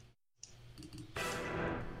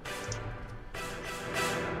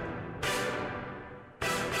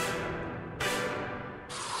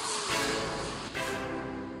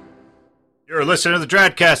You're listening to the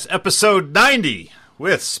Dradcast, episode 90,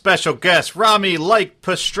 with special guest Rami Like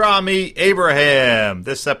Pastrami Abraham.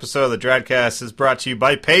 This episode of the Dradcast is brought to you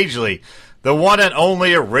by Pagely, the one and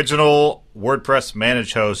only original WordPress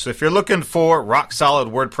managed host. So if you're looking for rock-solid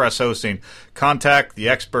WordPress hosting, contact the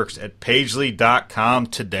experts at Pagely.com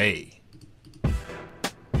today.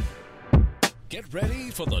 Get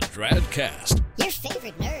ready for the Dradcast. Your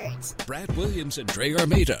favorite nerds. Brad Williams and Dre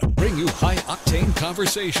Armeda bring you high-octane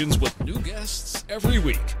conversations with new guests every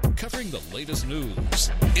week, covering the latest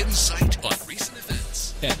news, insight on recent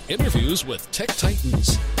events, and interviews with tech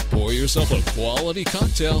titans. Pour yourself a quality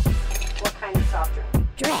cocktail. What kind of soft drink?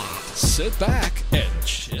 Drad. Sit back and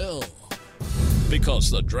chill. Because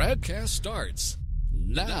the Dradcast starts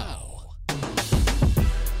now.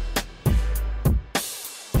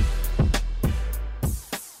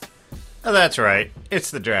 Oh, that's right.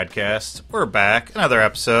 It's the Dradcast. We're back. Another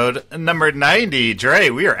episode, number 90.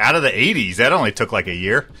 Dre, we are out of the 80s. That only took like a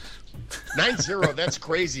year. 9-0, that's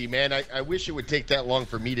crazy, man. I wish it would take that long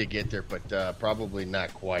for me to get there, but probably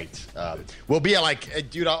not quite. We'll be at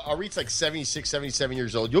like, dude, I'll reach like 76, 77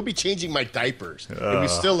 years old. You'll be changing my diapers. And we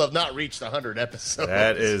still have not reached 100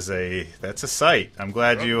 episodes. That's a sight. I'm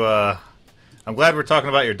glad we're talking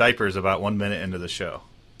about your diapers about 1 minute into the show.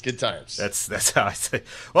 Good times. That's how I say.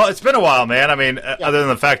 Well, it's been a while, man. I mean, other than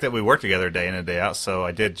the fact that we work together day in and day out, so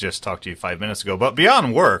I did just talk to you 5 minutes ago. But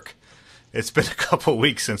beyond work, it's been a couple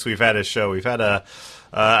weeks since we've had a show. We've had a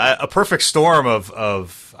perfect storm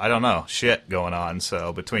of I don't know, shit going on.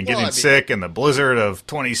 So between getting sick and the blizzard of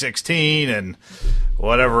 2016 and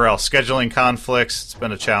whatever else, scheduling conflicts, it's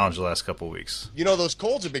been a challenge the last couple weeks. You know, those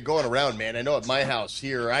colds have been going around, man. I know at my house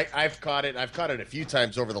here, I've caught it a few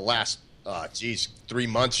times over the last 3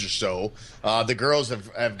 months or so. The girls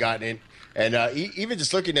have gotten it, and even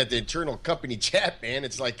just looking at the internal company chat, man,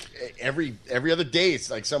 it's like every other day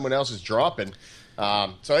it's like someone else is dropping.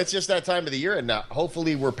 So it's just that time of the year, and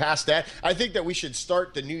hopefully we're past that. I think that we should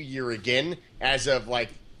start the new year again as of like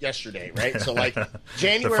yesterday, right? So like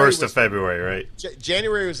January, the 1st of February, right?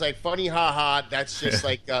 January was like funny, haha. That's just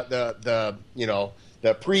like the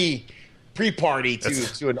pre-party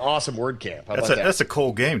to an awesome WordCamp. How about that? That's a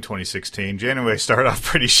cold game, 2016. January started off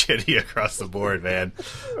pretty shitty across the board, man.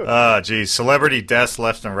 Geez, celebrity deaths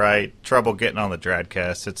left and right, trouble getting on the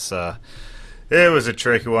Dradcast. It was a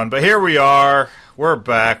tricky one, but here we are. We're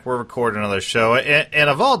back. We're recording another show, and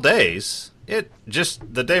of all days,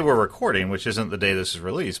 just the day we're recording, which isn't the day this is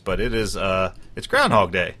released, but it's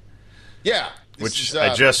Groundhog Day. Yeah,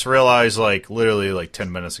 I just realized, like literally, like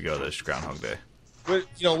 10 minutes ago, that it's Groundhog Day. But,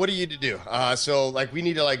 what do you need to do? So, like, we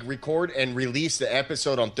need to, like, record and release the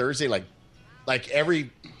episode on Thursday, like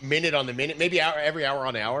every minute on the minute, maybe every hour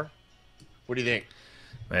on the hour. What do you think?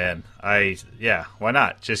 Man, why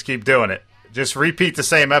not? Just keep doing it. Just repeat the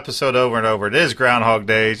same episode over and over. It is Groundhog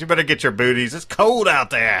Days. You better get your booties. It's cold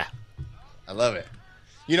out there. I love it.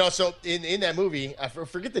 So in that movie, I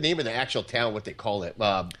forget the name of the actual town, what they call it.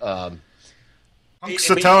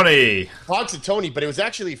 Punxsutawney, but it was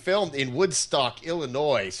actually filmed in Woodstock,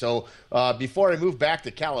 Illinois. So before I moved back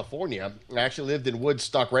to California, I actually lived in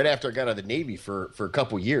Woodstock right after I got out of the Navy for a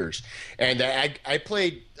couple years. And I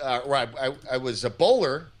played, I was a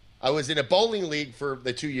bowler. I was in a bowling league for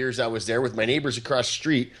the 2 years I was there with my neighbors across the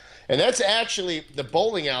street. And that's actually the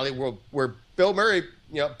bowling alley where Bill Murray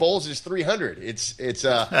bowls his 300.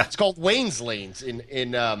 It's called Wayne's Lanes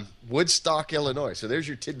in Woodstock, Illinois. So there's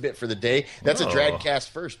your tidbit for the day. That's a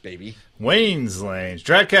Dradcast first, baby. Wayne's Lanes.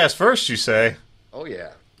 Dradcast first, you say? Oh,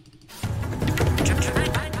 yeah.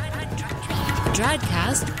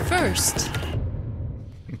 Dradcast first.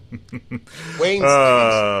 Wayne's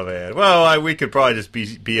Lanes. Man. Well, we could probably just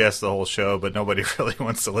BS the whole show, but nobody really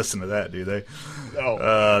wants to listen to that, do they?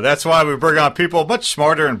 No. That's why we bring on people much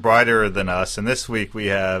smarter and brighter than us. And this week we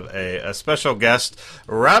have a special guest,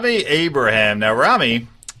 Rami Abraham. Now, Rami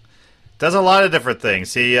does a lot of different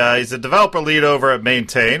things. He's a developer lead over at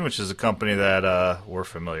Maintain, which is a company that we're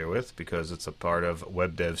familiar with because it's a part of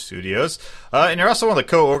Web Dev Studios. And you're also one of the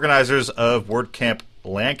co-organizers of WordCamp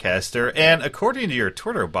Lancaster. And according to your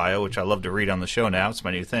Twitter bio, which I love to read on the show now, it's my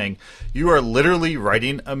new thing, you are literally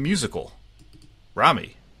writing a musical.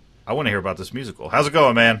 Rami, I want to hear about this musical. How's it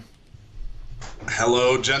going, man?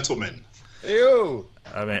 Hello, gentlemen. Ew.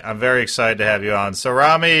 I'm very excited to have you on. So,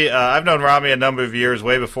 Rami, I've known Rami a number of years,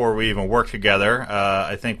 way before we even worked together.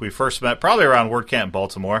 I think we first met probably around WordCamp in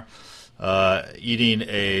Baltimore, eating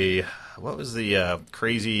what was the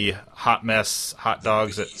crazy hot mess hot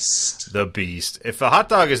dogs? The Beast. If a hot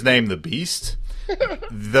dog is named The Beast,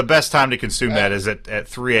 the best time to consume that is at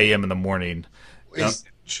 3 a.m. in the morning.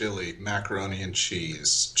 chili, macaroni and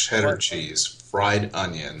cheese, cheddar cheese, fried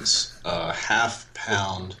onions,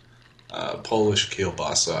 half-pound Polish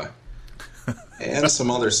kielbasa, and some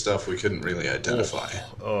other stuff we couldn't really identify.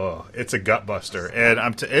 Oh, it's a gut buster, and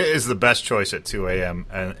it is the best choice at 2 a.m.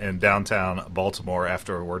 in downtown Baltimore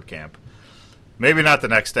after a word camp. Maybe not the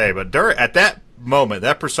next day, but at that moment,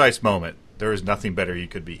 that precise moment, there is nothing better you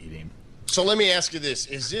could be eating. So let me ask you this.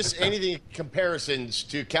 Is this anything in comparisons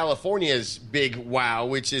to California's big wow,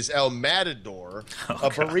 which is El Matador, a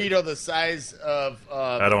burrito the size of...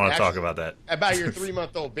 I don't want to talk about that. About your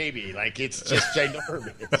 3-month-old baby. Like, it's just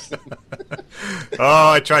ginormous.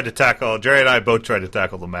 Jerry and I both tried to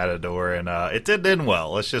tackle the Matador, and it didn't end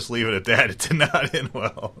well. Let's just leave it at that. It did not end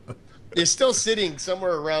well. It's still sitting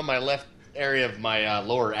somewhere around my left area of my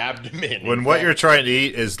lower abdomen. When what you're trying to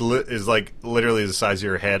eat is like literally the size of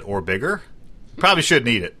your head or bigger, probably shouldn't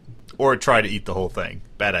eat it or try to eat the whole thing.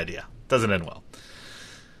 Bad idea. Doesn't end well.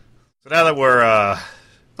 So now that we're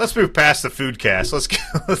let's move past the food cast. Let's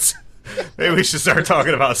maybe we should start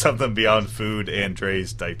talking about something beyond food and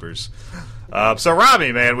Dre's diapers. So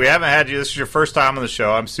Robbie, man, we haven't had you. This is your first time on the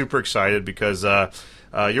show. I'm super excited because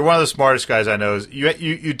you're one of the smartest guys I know.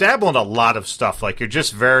 You dabble in a lot of stuff. Like, you're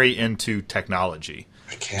just very into technology.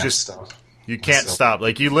 I can't stop. You can't stop.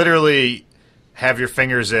 Like, you literally have your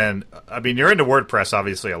fingers in. I mean, you're into WordPress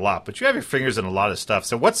obviously a lot, but you have your fingers in a lot of stuff.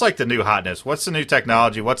 So, what's like the new hotness? What's the new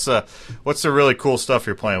technology? What's the really cool stuff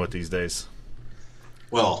you're playing with these days?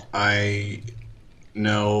 Well, I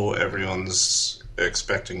know everyone's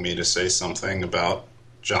expecting me to say something about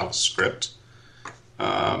JavaScript.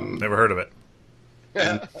 Never heard of it.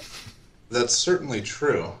 And that's certainly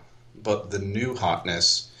true, but the new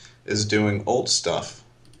hotness is doing old stuff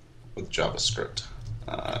with JavaScript.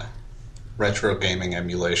 Retro gaming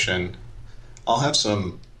emulation. I'll have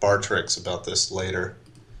some bar tricks about this later.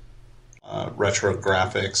 Retro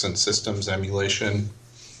graphics and systems emulation.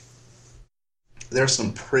 There's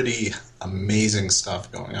some pretty amazing stuff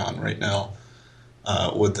going on right now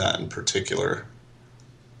with that in particular.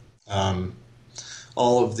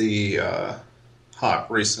 All of the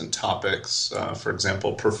hot recent topics, for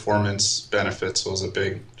example, performance benefits was a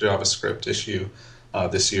big JavaScript issue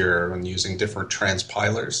this year when using different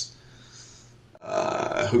transpilers.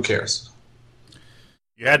 Who cares?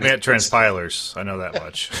 You had me at transpilers. I know that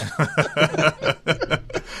much.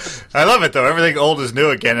 I love it, though. Everything old is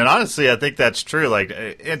new again. And honestly, I think that's true. Like,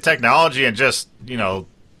 in technology and just,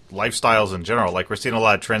 lifestyles in general, like, we're seeing a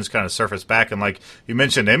lot of trends kind of surface back. And like you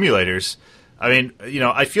mentioned, emulators. I mean,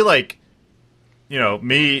 I feel like,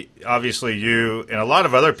 me, obviously you, and a lot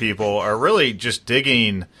of other people are really just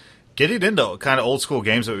getting into kind of old school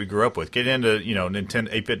games that we grew up with. Getting into,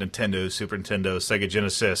 Nintendo, 8-bit Nintendo, Super Nintendo, Sega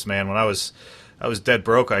Genesis. Man, when I was dead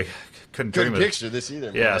broke, I couldn't dream of it. Picture this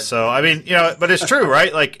either. Yeah, so I mean, but it's true,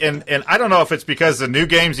 right? Like, and I don't know if it's because the new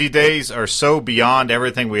games these days are so beyond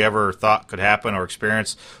everything we ever thought could happen or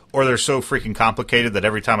experience, or they're so freaking complicated that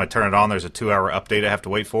every time I turn it on, there's a 2-hour update I have to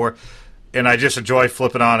wait for. And I just enjoy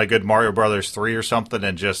flipping on a good Mario Brothers 3 or something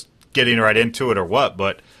and just getting right into it or what.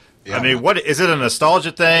 But, yeah. I mean, what is it a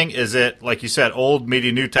nostalgia thing? Is it, like you said, old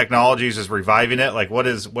meeting new technologies is reviving it? Like, what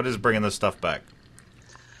is bringing this stuff back?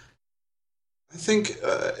 I think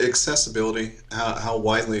accessibility, how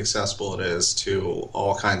widely accessible it is to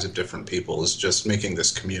all kinds of different people is just making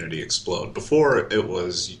this community explode. Before, it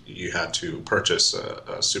was you had to purchase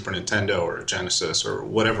a Super Nintendo or a Genesis or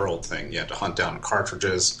whatever old thing. You had to hunt down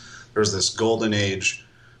cartridges. There was this golden age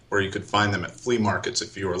where you could find them at flea markets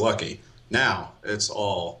if you were lucky. Now, it's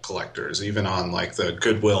all collectors, even on like the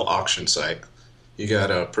Goodwill auction site. You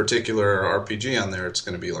got a particular RPG on there, it's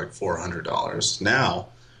going to be like $400. Now,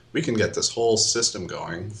 we can get this whole system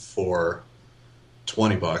going for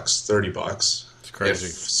 $20, $30. It's crazy.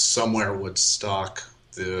 If somewhere would stock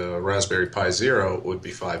the Raspberry Pi Zero, it would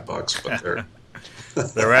be $5,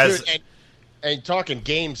 but they're... And talking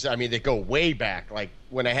games, I mean, they go way back. Like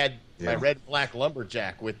when I had my red black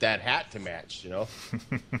lumberjack with that hat to match,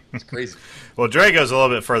 It's crazy. Well, Dre goes a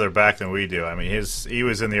little bit further back than we do. I mean, he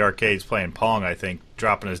was in the arcades playing Pong, I think,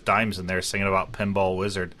 dropping his dimes in there, singing about Pinball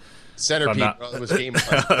Wizard. Centipede, it was game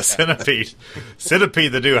time.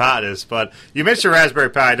 Centipede, the new hottest. But you mentioned Raspberry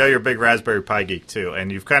Pi. I know you're a big Raspberry Pi geek too,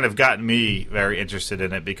 and you've kind of gotten me very interested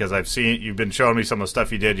in it because you've been showing me some of the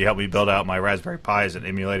stuff you did. You helped me build out my Raspberry Pi as an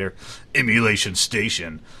emulation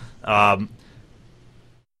station. I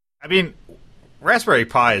mean, Raspberry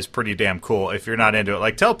Pi is pretty damn cool if you're not into it.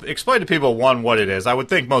 Like, explain to people, one, what it is. I would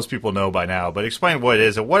think most people know by now, but explain what it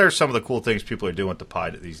is and what are some of the cool things people are doing with the Pi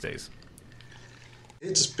these days.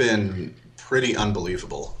 It's been pretty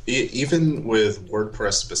unbelievable. Even with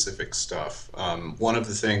WordPress-specific stuff, one of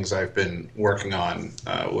the things I've been working on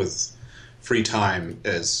with free time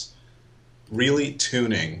is really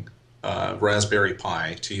tuning Raspberry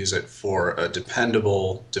Pi to use it for a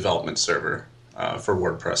dependable development server for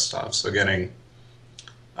WordPress stuff. So getting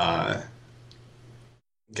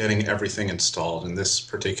everything installed. In this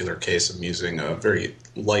particular case, I'm using a very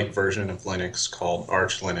light version of Linux called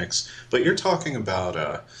Arch Linux. But you're talking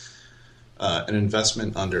about an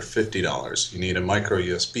investment under $50. You need a micro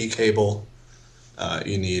USB cable.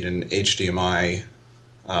 You need an HDMI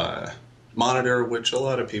monitor, which a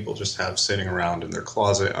lot of people just have sitting around in their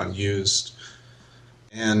closet unused.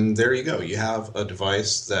 And there you go. You have a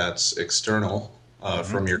device that's external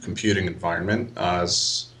from your computing environment.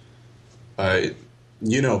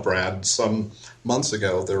 Brad, some months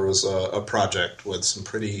ago there was a project with some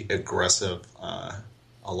pretty aggressive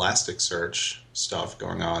Elasticsearch stuff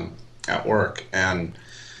going on at work. And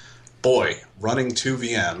boy, running two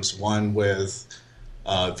VMs, one with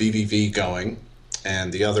VVV going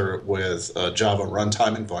and the other with a Java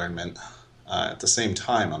runtime environment at the same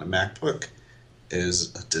time on a MacBook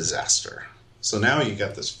is a disaster. So now you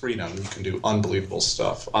get this freedom. You can do unbelievable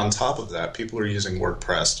stuff. On top of that, people are using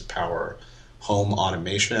WordPress to power home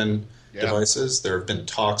automation devices. There have been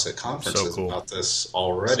talks at conferences about this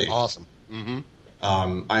already. That's awesome. Mm-hmm.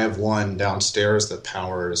 I have one downstairs that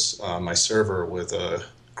powers my server with a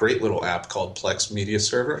great little app called Plex Media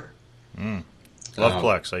Server. Love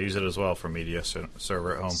Plex. I use it as well for media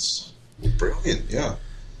server at home. Brilliant, yeah.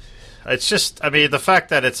 It's just, the fact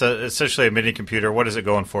that it's essentially a mini computer. What is it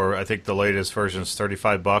going for? I think the latest version is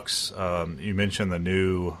 $35. You mentioned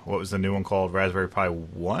what was the new one called? Raspberry Pi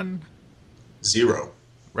 1? Zero.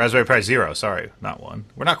 Raspberry Pi Zero, sorry, not 1.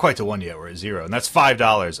 We're not quite to 1 yet, we're at 0. And that's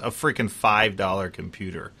 $5, a freaking $5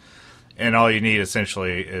 computer. And all you need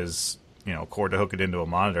essentially is, cord to hook it into a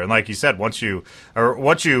monitor. And like you said, once you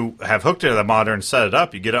have hooked it to the monitor and set it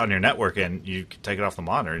up, you get it on your network and you can take it off the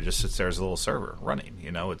monitor. It just sits there as a little server running.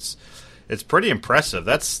 It's pretty impressive.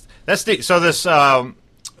 That's the so this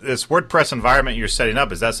WordPress environment you're setting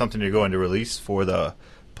up, is that something you're going to release for the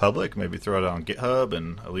public? Maybe throw it on GitHub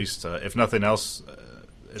and at least, if nothing else,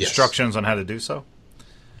 instructions on how to do so?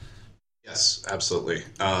 Yes, absolutely.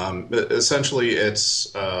 Essentially, it's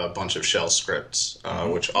a bunch of shell scripts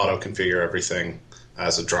which auto-configure everything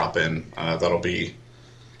as a drop-in. That'll be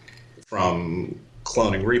from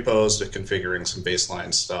cloning repos to configuring some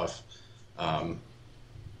baseline stuff,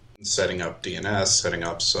 setting up DNS, setting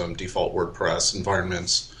up some default WordPress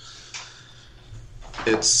environments.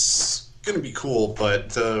 It's going to be cool,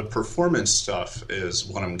 but the performance stuff is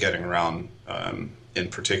what I'm getting around in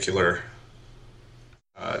particular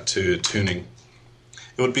to tuning.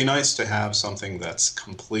 It would be nice to have something that's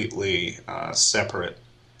completely separate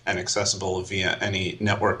and accessible via any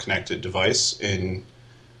network-connected device in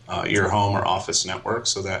your home or office network,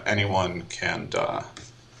 so that anyone can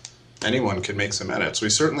make some edits. We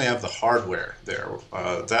certainly have the hardware there.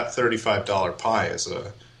 That $35 Pi is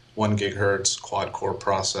a 1 gigahertz quad-core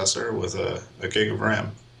processor with a gig of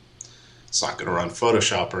RAM. It's not going to run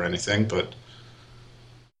Photoshop or anything, but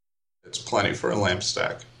it's plenty for a lamp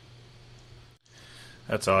stack.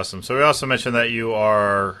 That's awesome. So we also mentioned that you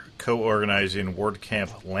are co-organizing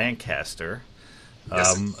WordCamp Lancaster.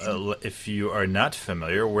 Yes. If you are not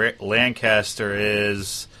familiar, Lancaster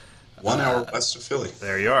is 1 hour west of Philly.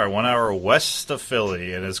 There you are, 1 hour west of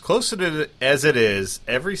Philly, and as close to it as it is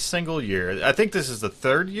every single year. I think this is the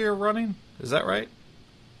third year running. Is that right?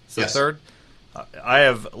 It's the third. I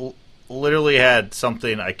have literally had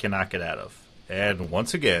something I cannot get out of, and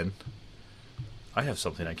once again, I have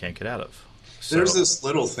something I can't get out of. So, there's this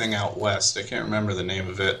little thing out west. I can't remember the name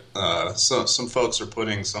of it. So some folks are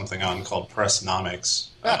putting something on called Pressnomics.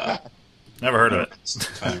 Never heard of it.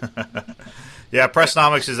 Yeah,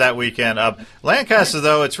 Pressnomics is that weekend. Lancaster,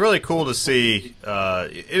 though, it's really cool to see.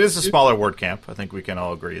 It is a smaller WordCamp. I think we can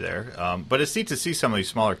all agree there. But it's neat to see some of these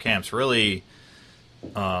smaller camps really.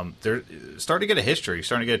 They're starting to get a history,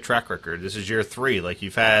 starting to get a track record. This is year 3. Like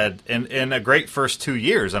you've had in a great first 2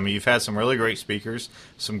 years. You've had some really great speakers,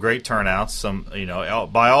 some great turnouts, some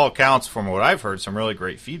by all accounts from what I've heard, some really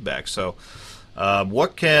great feedback. So,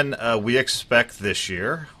 what can we expect this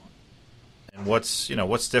year? And what's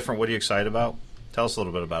different? What are you excited about? Tell us a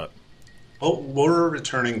little bit about it. Well, we're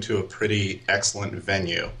returning to a pretty excellent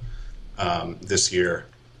venue this year.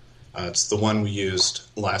 It's the one we used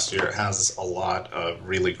last year. It has a lot of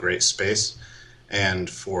really great space. And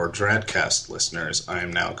for Dradcast listeners, I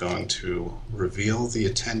am now going to reveal the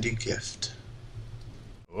attendee gift.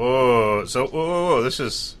 This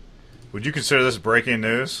is... Would you consider this breaking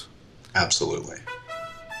news? Absolutely.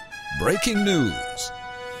 Breaking news.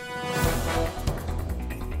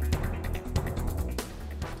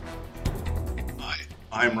 Hi,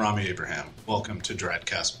 I'm Rami Abraham. Welcome to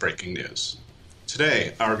Dradcast Breaking News.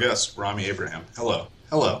 Today, our guest, Rami Abraham, hello,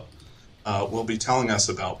 will be telling us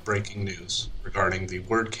about breaking news regarding the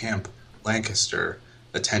WordCamp Lancaster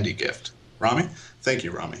attendee gift. Rami? Thank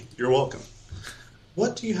you, Rami. You're welcome.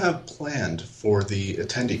 What do you have planned for the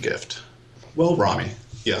attendee gift? Well, Rami,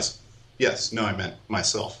 yes, no, I meant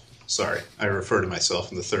myself. Sorry, I refer to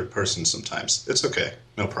myself in the third person sometimes. It's okay,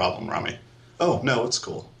 no problem, Rami. Oh, no, it's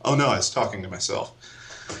cool. Oh, no, I was talking to myself.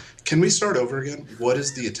 Can we start over again? What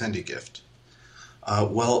is the attendee gift?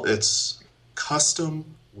 Well, it's custom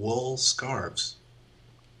wool scarves.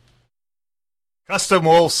 Custom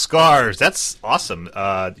wool scarves. That's awesome.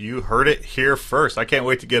 You heard it here first. I can't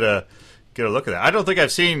wait to get a look at that. I don't think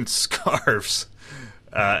I've seen scarves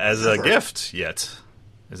as a gift yet.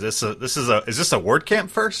 Is this a WordCamp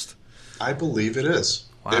first? I believe it is.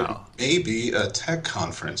 Wow. It may be a tech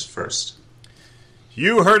conference first.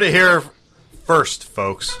 You heard it here first,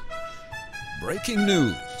 folks. Breaking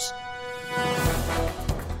news.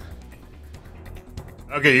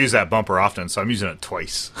 I don't get to use that bumper often, so I'm using it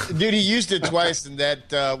twice. Dude, he used it twice, and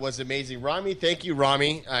that was amazing. Rami, thank you,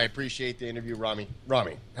 Rami. I appreciate the interview, Rami.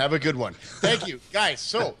 Rami, have a good one. Thank you, guys.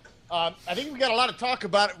 So, I think we got a lot to talk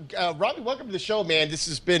about. Rami, welcome to the show, man. This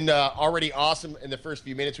has been already awesome in the first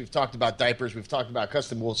few minutes. We've talked about diapers. We've talked about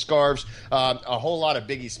custom wool scarves. A whole lot of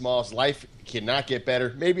Biggie Smalls. Life cannot get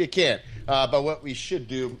better. Maybe it can. But what we should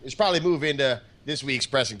do is probably move into this week's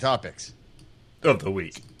pressing topics. Of the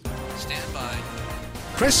week. Stand by.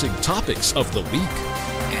 Pressing topics of the week.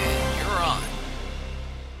 And you're on.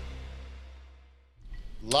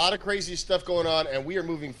 A lot of crazy stuff going on, and we are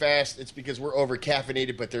moving fast. It's because we're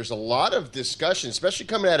over-caffeinated, but there's a lot of discussion, especially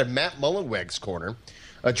coming out of Matt Mullenweg's corner,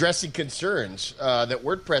 addressing concerns that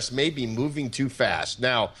WordPress may be moving too fast.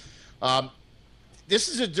 Now, this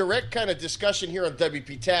is a direct kind of discussion here on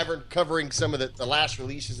WP Tavern, covering some of the last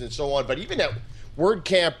releases and so on, but even at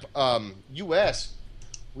WordCamp US,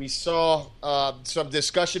 we saw some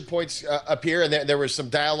discussion points appear, and there was some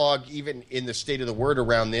dialogue even in the State of the Word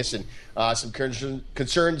around this, and some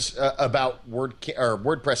concerns about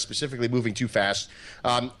WordPress specifically moving too fast.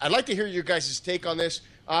 I'd like to hear your guys' take on this.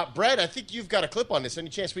 Brad, I think you've got a clip on this. Any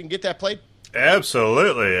chance we can get that played?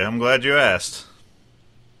 Absolutely. I'm glad you asked.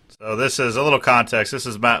 So this is a little context. This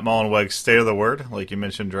is Matt Mullenweg's State of the Word, like you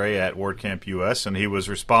mentioned, Dre, at WordCamp US, and he was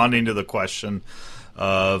responding to the question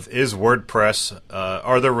of, is WordPress,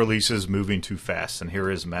 are their releases moving too fast? And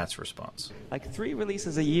here is Matt's response. Like 3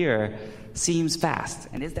 releases a year seems fast.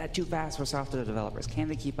 And is that too fast for software developers? Can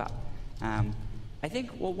they keep up? I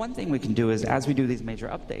think, well, one thing we can do is, as we do these major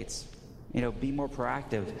updates, be more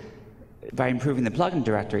proactive by improving the plugin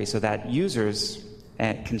directory so that users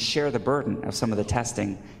can share the burden of some of the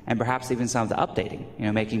testing and perhaps even some of the updating,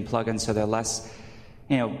 making plugins so they're less,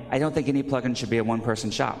 I don't think any plugin should be a one-person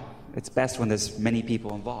shop. It's best when there's many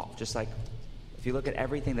people involved. Just like if you look at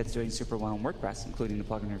everything that's doing super well in WordPress, including the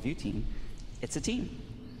plugin review team, it's a team.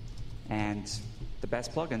 And the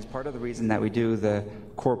best plugins, part of the reason that we do the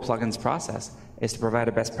core plugins process is to provide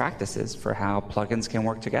the best practices for how plugins can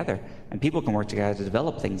work together and people can work together to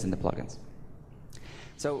develop things in the plugins.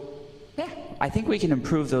 So, yeah, I think we can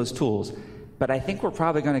improve those tools, but I think we're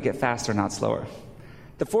probably going to get faster, not slower.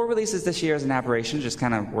 The 4 releases this year is an aberration, just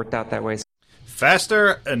kind of worked out that way.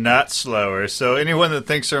 Faster and not slower. So anyone that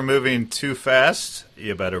thinks they're moving too fast,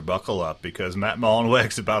 you better buckle up because Matt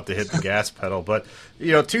Mullenweg's about to hit the gas pedal. But,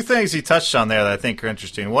 2 things he touched on there that I think are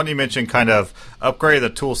interesting. One, he mentioned kind of upgrade the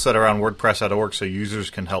tool set around WordPress.org so users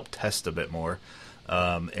can help test a bit more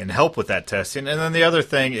and help with that testing. And then the other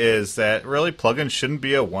thing is that really plugins shouldn't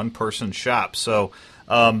be a one-person shop. So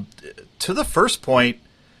to the first point,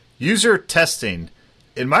 user testing.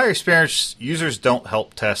 In my experience, users don't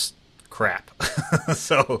help test crap.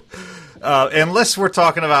 So unless we're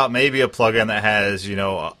talking about maybe a plugin that has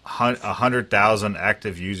 100,000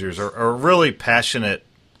 active users or a really passionate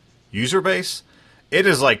user base, it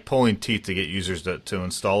is like pulling teeth to get users to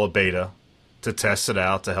install a beta, to test it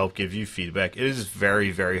out, to help give you feedback. It is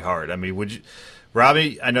very, very hard. I mean, would you,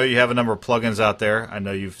 Robbie, I know you have a number of plugins out there. I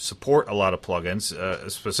know you support a lot of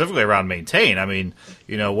plugins, specifically around Maintain. I mean,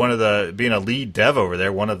 one of the, being a lead dev over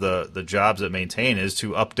there, one of the jobs at Maintain is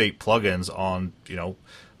to update plugins on,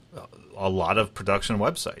 a lot of production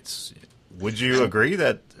websites. Would you agree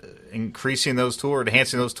that increasing those tools or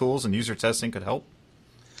enhancing those tools and user testing could help?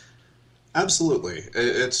 Absolutely.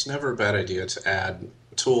 It's never a bad idea to add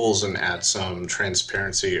tools and add some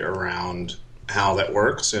transparency around how that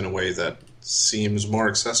works in a way that seems more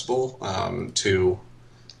accessible to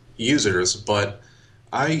users. But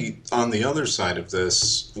I, on the other side of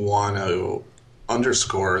this, want to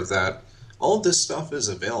underscore that all of this stuff is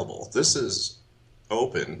available. This is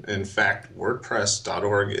open. In fact,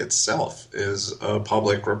 WordPress.org itself is a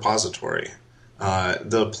public repository.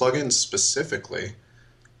 The plugins specifically,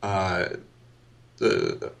 a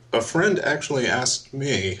friend actually asked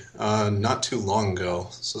me not too long ago,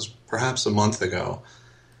 this was perhaps a month ago,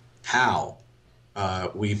 how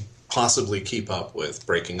we possibly keep up with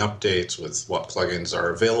breaking updates, with what plugins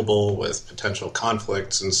are available, with potential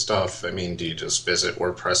conflicts and stuff. I mean, do you just visit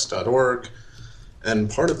WordPress.org? And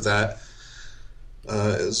part of that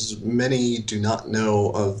is many do not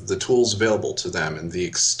know of the tools available to them and the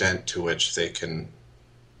extent to which they can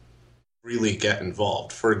really get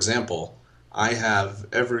involved. For example, I have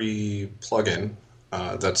every plugin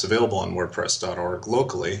that's available on WordPress.org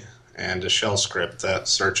locally, and a shell script that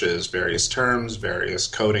searches various terms, various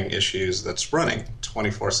coding issues that's running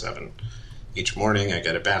 24/7. Each morning I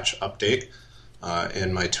get a batch update.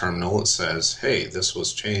 In my terminal it says, hey, this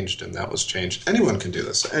was changed and that was changed. Anyone can do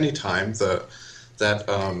this anytime. That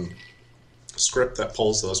script that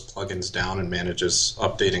pulls those plugins down and manages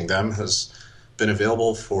updating them has been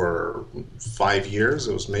available for 5 years.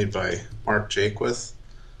 It was made by Mark Jakewith.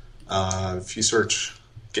 If you search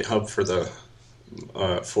GitHub for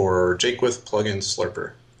Jakewith plugin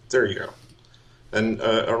slurper, there you go. And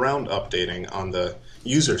around updating on the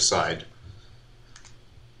user side,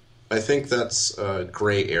 I think that's a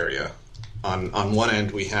gray area. On one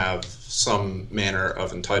end, we have some manner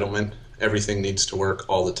of entitlement. Everything needs to work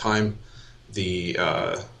all the time. The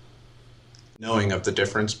knowing of the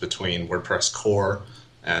difference between WordPress core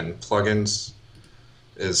and plugins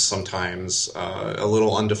is sometimes a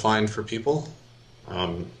little undefined for people.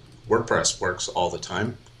 WordPress works all the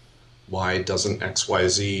time. Why doesn't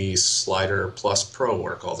XYZ Slider Plus Pro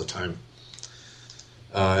work all the time?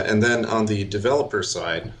 And then on the developer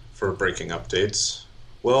side, for breaking updates,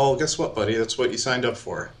 well, guess what, buddy? That's what you signed up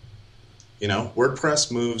for. You know,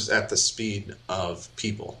 WordPress moves at the speed of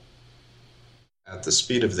people, at the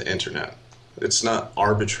speed of the internet. It's not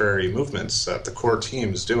arbitrary movements that the core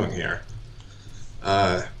team is doing here.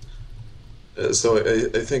 So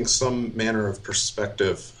I think some manner of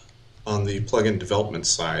perspective on the plugin development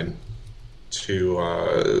side to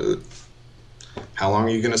how long are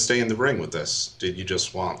you going to stay in the ring with this? Did you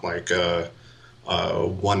just want like a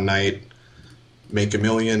one night make a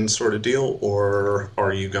million sort of deal, or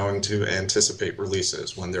are you going to anticipate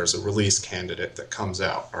releases? When there's a release candidate that comes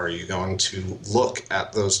out, are you going to look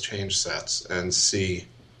at those change sets and see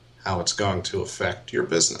how it's going to affect your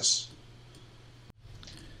business?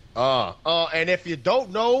 And if you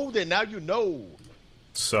don't know, then now you know.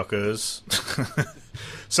 Suckers.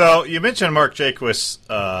 So you mentioned Mark Jakewith's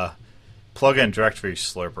plugin directory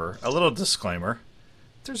slurper. A little disclaimer.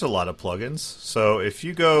 There's a lot of plugins. So if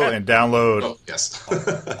you go and download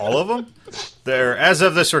all of them, as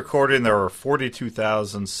of this recording, there are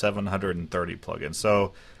 42,730 plugins.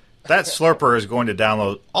 So that slurper is going to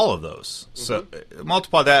download all of those. So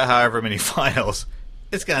multiply that however many files.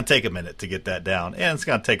 It's going to take a minute to get that down, and it's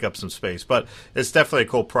going to take up some space. But it's definitely a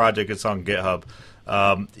cool project. It's on GitHub.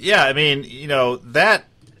 Yeah, I mean, you know, that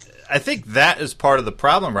I think that is part of the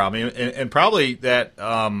problem, Rami, and probably that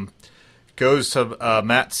goes to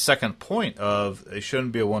Matt's second point of it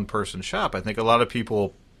shouldn't be a one-person shop. I think a lot of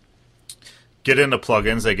people get into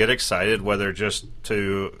plugins. They get excited, whether just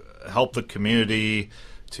to help the community,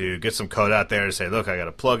 to get some code out there to say, look, I got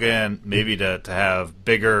a plugin, maybe to have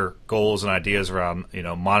bigger goals and ideas around, you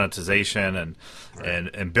know, monetization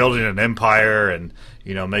and building an empire and,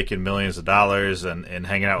 you know, making millions of dollars and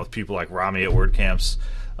hanging out with people like Rami at WordCamps.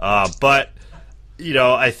 But, you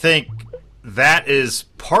know, I think that is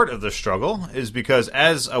part of the struggle, is because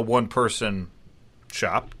as a one-person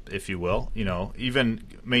shop, if you will, you know, even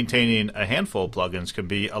maintaining a handful of plugins can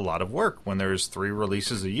be a lot of work when there's 3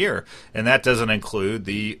 releases a year, and that doesn't include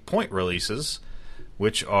the point releases,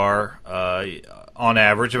 which are on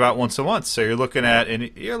average about once a month. So you're looking at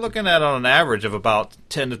on an average of about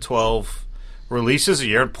 10 to 12 releases a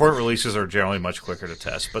year. Point releases are generally much quicker to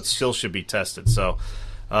test, but still should be tested. So,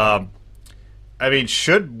 I mean,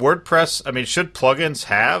 should plugins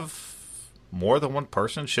have more than one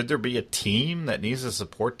person? Should there be a team that needs to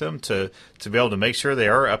support them to be able to make sure they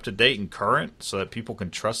are up to date and current so that people can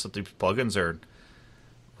trust that these plugins are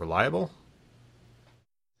reliable?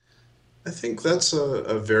 I think that's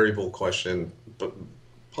a variable question, but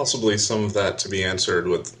possibly some of that to be answered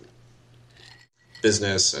with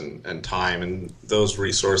business and time and those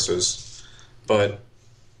resources. But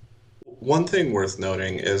one thing worth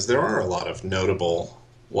noting is there are a lot of notable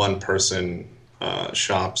one-person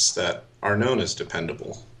shops that are known as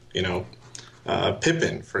dependable. You know,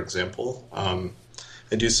 Pippin, for example.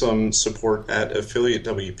 I do some support at Affiliate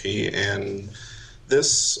WP, and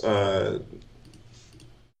this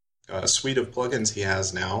suite of plugins he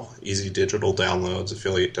has now, Easy Digital Downloads,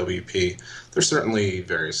 Affiliate WP, they're certainly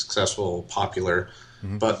very successful, popular,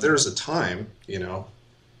 but there's a time, it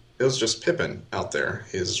was just Pippin out there.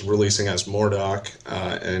 He's releasing as Mordoc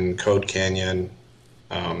and Code Canyon.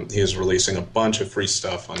 He was releasing a bunch of free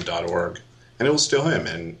stuff on .org, and it was still him,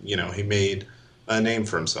 and, he made a name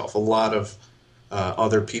for himself. A lot of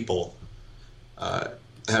other people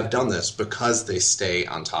have done this because they stay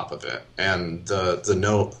on top of it. And the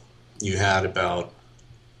note you had about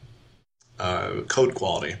code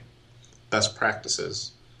quality, best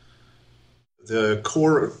practices, the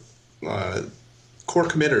core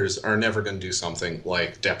committers are never going to do something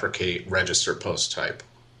like deprecate register post type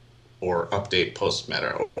or update post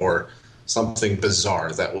meta or something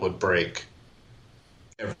bizarre that would break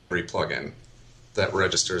every plugin that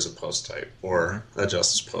registers a post type or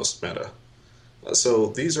adjusts post meta. So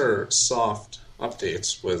these are soft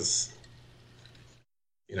updates with,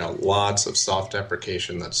 lots of soft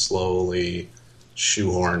deprecation that's slowly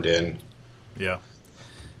shoehorned in. Yeah.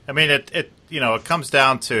 I mean, it comes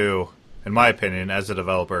down to, in my opinion, as a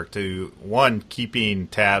developer, to, one, keeping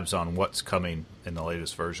tabs on what's coming in the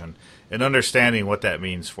latest version and understanding what that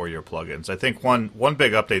means for your plugins. I think one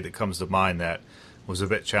big update that comes to mind that was a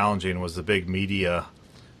bit challenging was the big media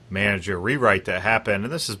manager rewrite that happened,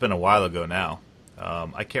 and this has been a while ago now.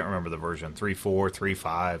 I can't remember the version, 3.4,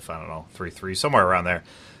 3.5, I don't know, 3.3, somewhere around there.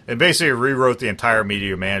 And basically rewrote the entire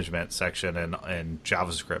media management section in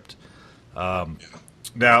JavaScript.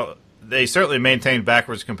 Now, they certainly maintained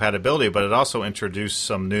backwards compatibility, but it also introduced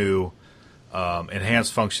some new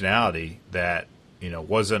enhanced functionality that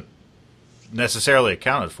wasn't necessarily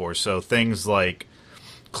accounted for. So things like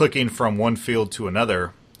clicking from one field to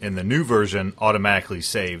another in the new version automatically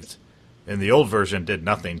saved. In the old version, did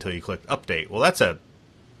nothing until you clicked update. Well,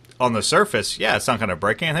 on the surface, it's not going to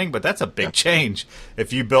break anything, but that's a big change.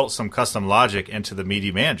 If you built some custom logic into the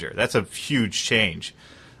media manager, that's a huge change.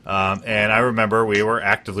 And I remember we were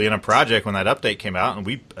actively in a project when that update came out, and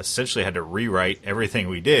we essentially had to rewrite everything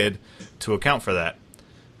we did to account for that.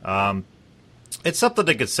 It's something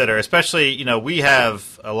to consider, especially, we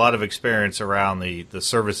have a lot of experience around the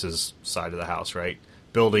services side of the house, right?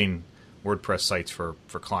 Building WordPress sites for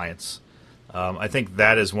clients. I think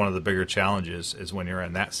that is one of the bigger challenges is when you're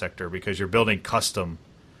in that sector because you're building custom,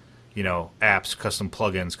 apps, custom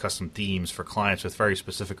plugins, custom themes for clients with very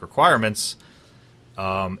specific requirements.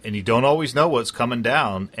 And you don't always know what's coming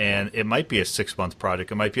down, and it might be a 6-month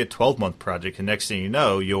project, it might be a 12-month project, and next thing you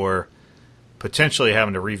know, you're potentially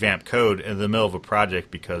having to revamp code in the middle of a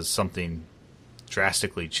project because something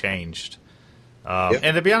drastically changed.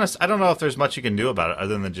 And to be honest, I don't know if there's much you can do about it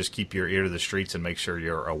other than just keep your ear to the streets and make sure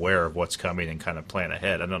you're aware of what's coming and kind of plan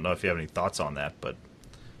ahead. I don't know if you have any thoughts on that, but...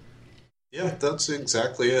 Yeah, that's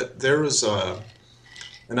exactly it. There was an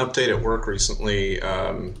update at work recently,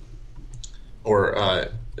 or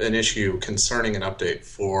an issue concerning an update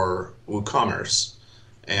for WooCommerce,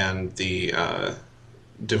 and the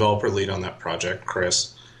developer lead on that project,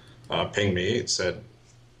 Chris, pinged me and said,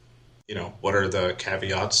 what are the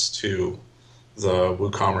caveats to the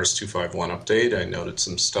WooCommerce 251 update? I noted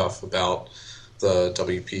some stuff about the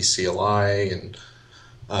WP CLI and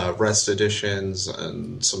REST editions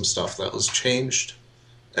and some stuff that was changed.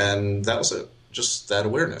 And that was it. Just that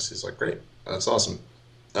awareness. He's like, great, that's awesome.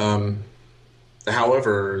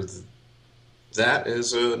 However, that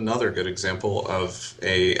is another good example of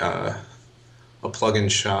a plugin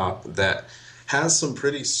shop that has some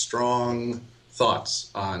pretty strong thoughts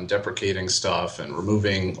on deprecating stuff and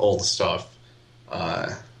removing old stuff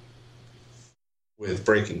with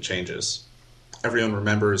breaking changes. Everyone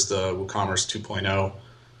remembers the WooCommerce 2.0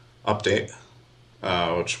 update,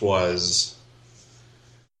 which was,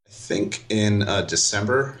 I think, in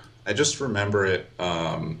December. I just remember it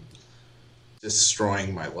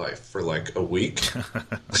destroying my life for like a week.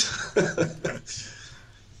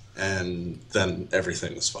 And then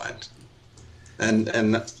everything was fine. And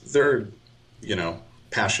they're,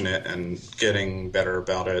 passionate and getting better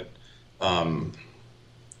about it.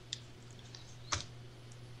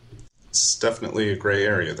 It's definitely a gray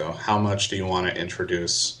area, though. How much do you want to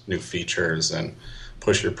introduce new features and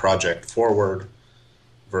push your project forward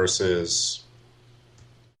versus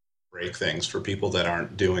break things for people that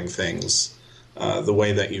aren't doing things the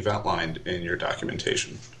way that you've outlined in your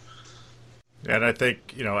documentation? And I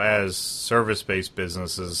think, as service-based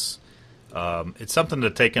businesses, it's something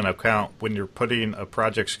to take into account when you're putting a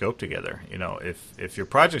project scope together. If your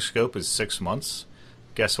project scope is 6 months,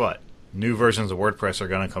 guess what? new versions of WordPress are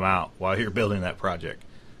going to come out while you're building that project.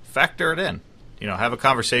 Factor it in. Have a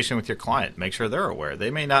conversation with your client. Make sure they're aware.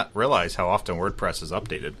 They may not realize how often WordPress is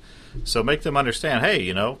updated. So make them understand,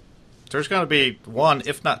 hey, there's going to be one,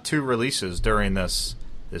 if not two releases during this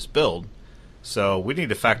build. So we need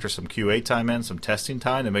to factor some QA time in, some testing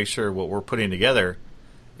time to make sure what we're putting together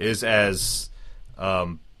is as,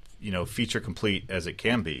 feature complete as it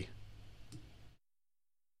can be.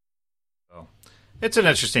 So it's an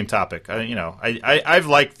interesting topic. I've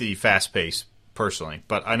liked the fast pace personally,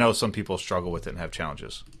 but I know some people struggle with it and have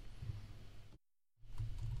challenges.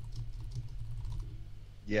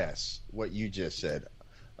 Yes, what you just said.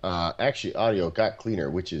 Actually, audio got cleaner,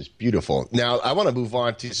 which is beautiful. Now, I want to move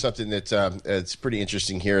on to something that it's pretty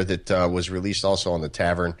interesting here that was released also on the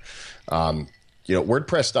Tavern.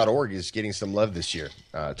 WordPress.org is getting some love this year,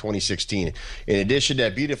 2016. In addition to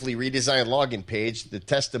that beautifully redesigned login page, the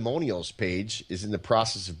testimonials page is in the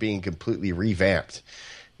process of being completely revamped.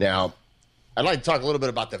 Now, I'd like to talk a little bit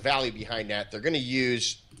about the value behind that. They're going to do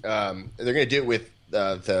it with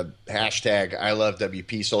the hashtag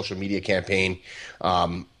 #ILoveWP social media campaign.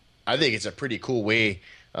 I think it's a pretty cool way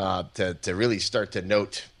to really start to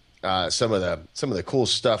note some of the cool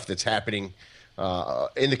stuff that's happening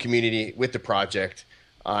in the community with the project.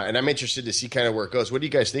 And I'm interested to see kind of where it goes. What do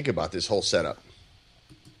you guys think about this whole setup?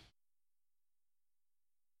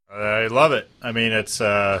 I love it. I mean, it's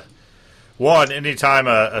one, anytime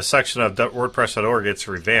a section of WordPress.org gets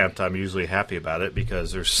revamped, I'm usually happy about it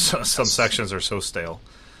because there's some sections are so stale.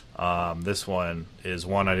 This one is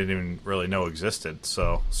one I didn't even really know existed,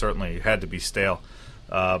 so certainly it had to be stale.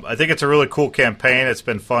 I think it's a really cool campaign. It's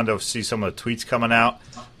been fun to see some of the tweets coming out.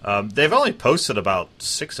 They've only posted about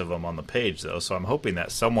 6 of them on the page, though, so I'm hoping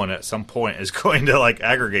that someone at some point is going to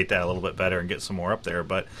aggregate that a little bit better and get some more up there.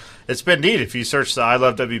 But it's been neat. If you search the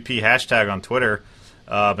 #ILoveWP hashtag on Twitter,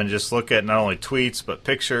 and just look at not only tweets but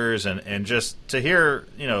pictures and just to hear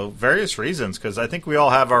various reasons, because I think we all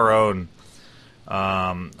have our own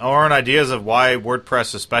ideas of why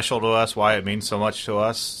WordPress is special to us, why it means so much to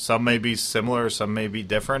us. Some may be similar, some may be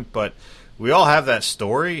different, but we all have that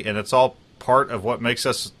story, and it's all part of what makes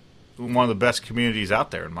us one of the best communities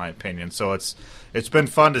out there, in my opinion. So it's been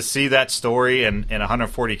fun to see that story in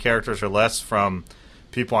 140 characters or less from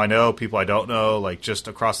people I know, people I don't know, just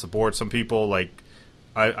across the board. Some people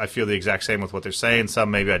I feel the exact same with what they're saying.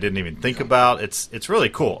 Some maybe I didn't even think about. It's really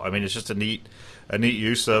cool. I mean, it's just a neat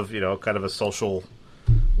use of kind of a social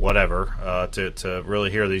whatever to really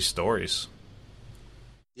hear these stories.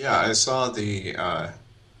 Yeah, I saw the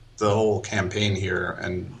whole campaign here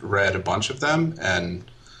and read a bunch of them, and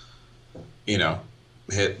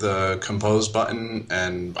hit the compose button,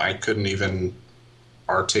 and I couldn't even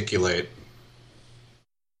articulate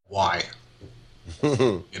why.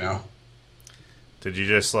 Did you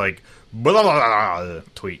just blah, blah, blah,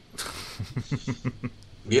 tweet?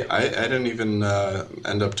 Yeah, I didn't even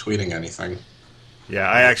end up tweeting anything. Yeah,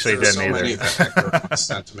 I actually didn't so either. Many that echo my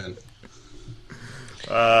sentiment.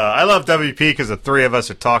 I love WP because the 3 of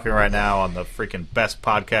us are talking right now on the freaking best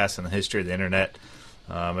podcast in the history of the internet.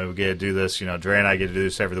 And we get to do this, Dre and I get to do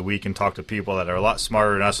this every week and talk to people that are a lot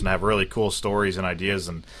smarter than us and have really cool stories and ideas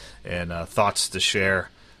and thoughts to share.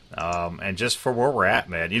 And just for where we're at,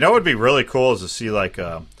 man. What would be really cool is to see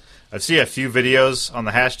I see a few videos on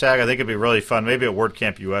the hashtag. I think it'd be really fun, maybe at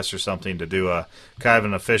WordCamp US or something, to do a kind of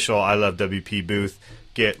an official #ILoveWP booth.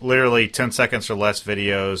 Get literally 10 seconds or less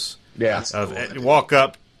videos. Yeah. Walk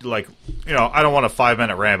up, I don't want a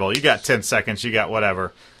 5-minute ramble. You got 10 seconds, you got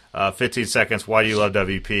whatever, 15 seconds. Why do you love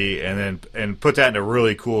WP? And put that in a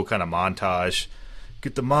really cool kind of montage.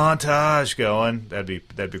 Get the montage going.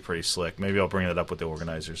 That'd be pretty slick. Maybe I'll bring that up with the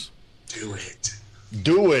organizers. Do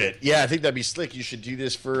it. Yeah, I think that'd be slick. You should do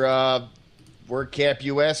this for WordCamp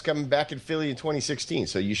US coming back in Philly in 2016.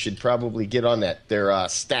 So you should probably get on that. Their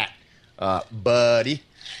stat, buddy.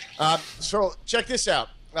 So check this out,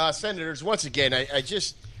 Senators. Once again,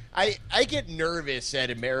 I get nervous at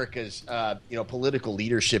America's political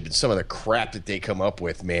leadership and some of the crap that they come up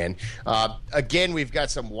with, man. Again, we've got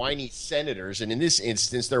some whiny senators, and in this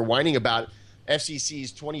instance, they're whining about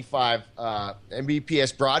FCC's 25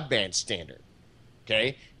 Mbps broadband standard.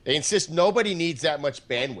 Okay, they insist nobody needs that much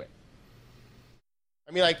bandwidth.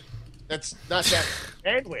 I mean, that's not that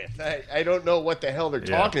bandwidth. I don't know what the hell they're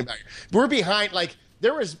talking about. We're behind.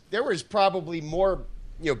 There was probably more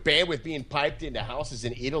bandwidth being piped into houses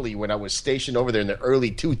in Italy when I was stationed over there in the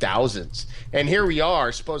early 2000s, and here we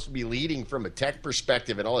are supposed to be leading from a tech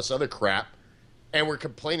perspective and all this other crap, and we're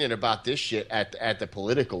complaining about this shit at the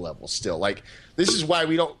political level still. This is why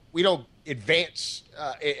we don't advance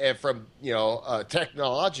from a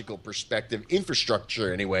technological perspective,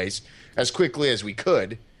 infrastructure, anyways, as quickly as we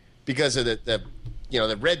could, because of the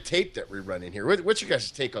red tape that we run in here. What's your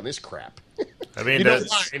guys' take on this crap? I mean,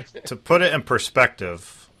 to put it in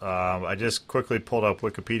perspective, I just quickly pulled up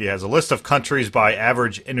Wikipedia. It has a list of countries by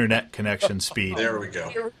average internet connection speed. There we go.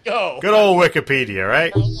 Here we go. Good old Wikipedia,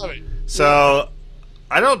 right? I love it. So,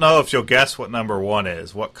 I don't know if you'll guess what number one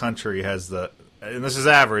is. What country has and this is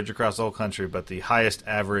average across the whole country, but the highest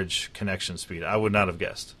average connection speed? I would not have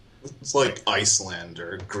guessed. It's like Iceland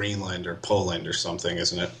or Greenland or Poland or something,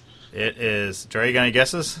 isn't it? It is. Dre, you got any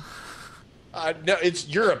guesses? No, it's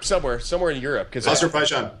Europe somewhere in Europe.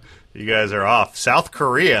 Azerbaijan. You guys are off. South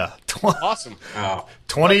Korea. Awesome. Oh.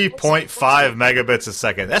 20.5 megabits a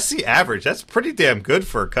second. That's the average. That's pretty damn good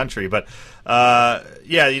for a country. But, the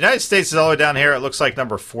United States is all the way down here. It looks like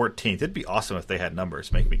number 14th. It'd be awesome if they had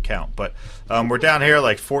numbers. Make me count. But we're down here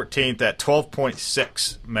like 14th at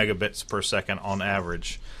 12.6 megabits per second on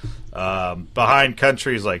average. Behind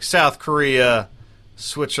countries like South Korea,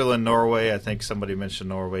 Switzerland, Norway. I think somebody mentioned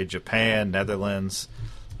Norway, Japan, Netherlands.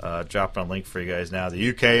 Dropping a link for you guys now. The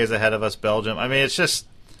UK is ahead of us. Belgium. I mean, it's just,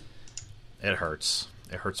 it hurts.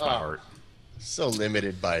 It hurts my heart. So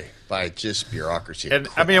limited by just bureaucracy. And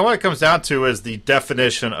I mean, what it comes down to is the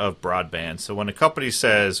definition of broadband. So when a company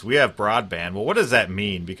says we have broadband, well, what does that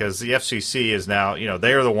mean? Because the FCC is now,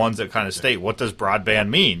 they are the ones that kind of state what does broadband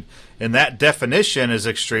mean, and that definition is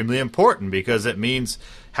extremely important because it means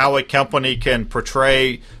how a company can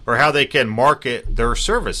portray or how they can market their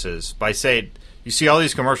services by saying. You see all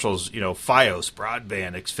these commercials, Fios,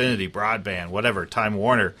 broadband, Xfinity, broadband, whatever, Time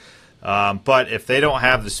Warner. But if they don't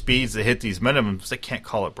have the speeds that hit these minimums, they can't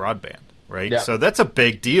call it broadband, right? Yeah. So that's a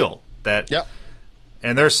big deal.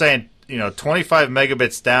 And they're saying, 25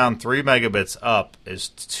 megabits down, 3 megabits up is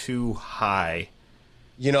too high.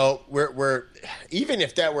 We're even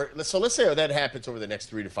if that were let's say that happens over the next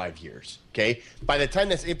 3 to 5 years. Okay, by the time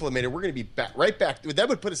that's implemented, we're going to be right back. That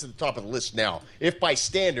would put us at the top of the list now. If by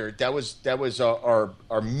standard that was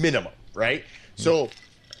our minimum, right? So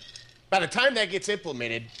by the time that gets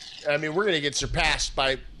implemented, I mean we're going to get surpassed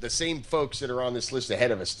by the same folks that are on this list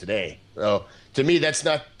ahead of us today. So to me, that's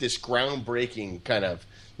not this groundbreaking kind of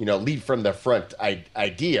lead from the front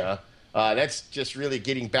idea. That's just really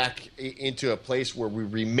getting back into a place where we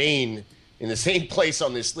remain in the same place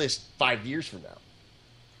on this list 5 years from now.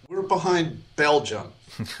 We're behind Belgium.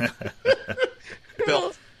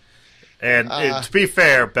 And to be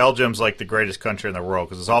fair, Belgium's like the greatest country in the world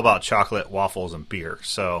because it's all about chocolate, waffles, and beer.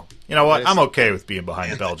 So, you know what? I'm okay with being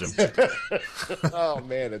behind Belgium. Oh,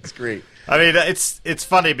 man, that's great. I mean, it's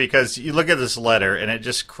funny because you look at this letter and it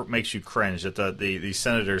just makes you cringe that the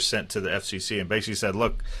senators sent to the FCC and basically said,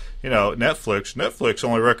 look, Netflix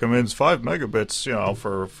only recommends 5 megabits,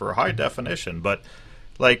 for high definition. But,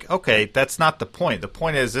 okay, that's not the point. The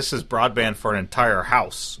point is this is broadband for an entire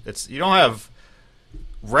house.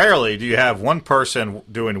 Rarely do you have one person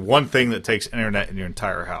doing one thing that takes internet in your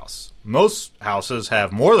entire house. Most houses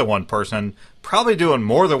have more than one person probably doing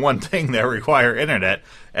more than one thing that require internet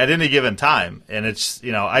at any given time. And it's,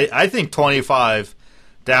 I think 25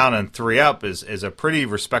 down and 3 up is a pretty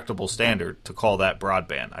respectable standard to call that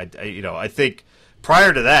broadband. I think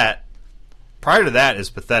prior to that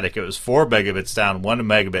is pathetic. It was 4 megabits down, 1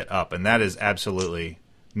 megabit up, and that is absolutely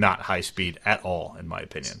not high speed at all, in my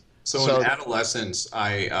opinion. So in adolescence,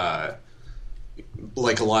 I,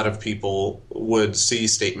 like a lot of people, would see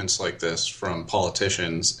statements like this from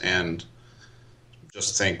politicians and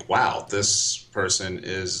just think, wow, this person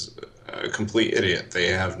is a complete idiot. They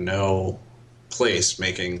have no place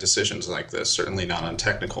making decisions like this, certainly not on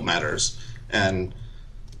technical matters. And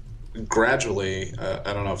gradually,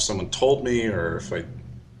 I don't know if someone told me or if I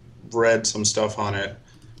read some stuff on it,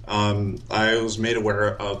 I was made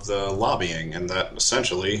aware of the lobbying and that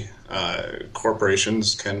essentially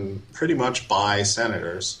corporations can pretty much buy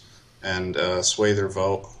senators and sway their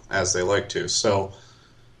vote as they like to. So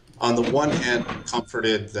on the one hand, I'm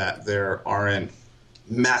comforted that there aren't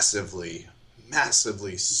massively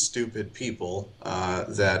stupid people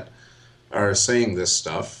that are saying this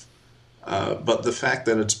stuff. But the fact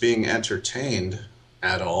that it's being entertained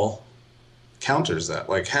at all counters that.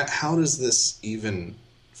 Like, how does this even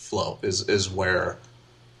flow is where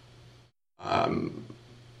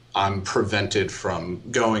I'm prevented from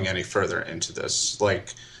going any further into this.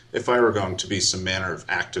 Like, if I were going to be some manner of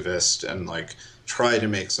activist and, try to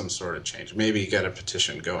make some sort of change, maybe get a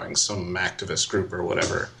petition going, some activist group or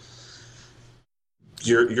whatever,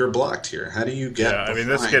 you're blocked here. How do you get? Yeah, I mean,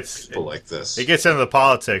 this gets people like this. It gets into the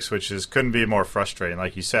politics, which couldn't be more frustrating.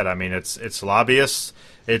 Like you said, I mean, it's lobbyists,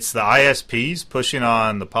 it's the ISPs pushing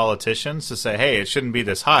on the politicians to say, hey, it shouldn't be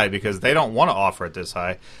this high because they don't want to offer it this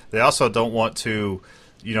high. They also don't want to,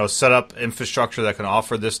 set up infrastructure that can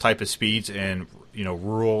offer this type of speeds in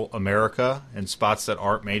rural America in spots that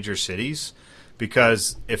aren't major cities.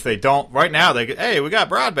 Because if they don't, right now, they get, hey, we got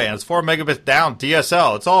broadband. It's 4 megabits down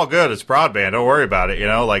DSL. It's all good. It's broadband. Don't worry about it.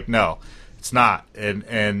 No, it's not.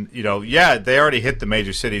 And yeah, they already hit the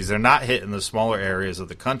major cities. They're not hitting the smaller areas of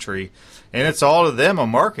the country. And it's all to them a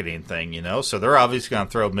marketing thing, So they're obviously going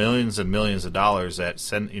to throw millions and millions of dollars at,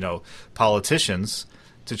 politicians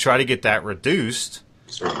to try to get that reduced.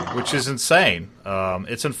 Which is insane.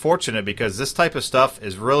 It's unfortunate because this type of stuff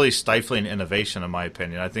is really stifling innovation, in my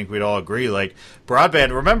opinion. I think we'd all agree. Like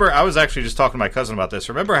broadband, remember, I was actually just talking to my cousin about this.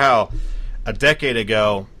 Remember how a decade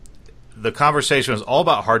ago the conversation was all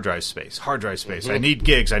about hard drive space. Mm-hmm. I need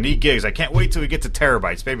gigs. I can't wait till we get to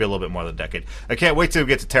terabytes. Maybe a little bit more than a decade. I can't wait till we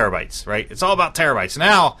get to terabytes, right? It's all about terabytes.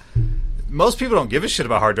 Now, most people don't give a shit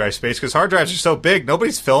about hard drive space because hard drives are so big,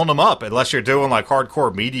 nobody's filling them up unless you're doing like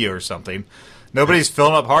hardcore media or something. Nobody's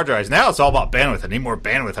filling up hard drives. Now it's all about bandwidth. I need more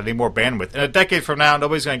bandwidth. In a decade from now,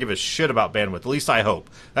 nobody's going to give a shit about bandwidth. At least I hope.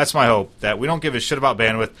 That's my hope, that we don't give a shit about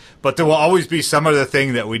bandwidth, but there will always be some other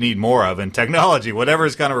thing that we need more of in technology. Whatever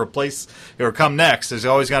is going to replace or come next, there's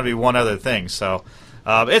always going to be one other thing. So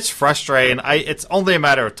it's frustrating. It's only a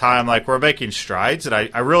matter of time. Like, we're making strides, and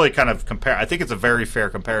I really kind of compare. I think it's a very fair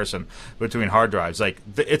comparison between hard drives. Like,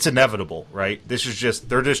 it's inevitable, right? They're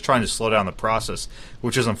just trying to slow down the process,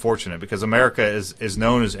 which is unfortunate because America is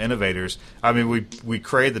known as innovators. I mean, we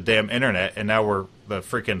created the damn internet, and now we're the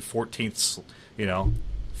freaking 14th,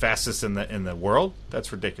 fastest in the world.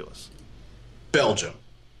 That's ridiculous. Belgium,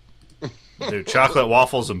 dude, chocolate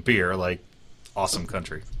waffles and beer, like, awesome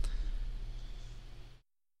country.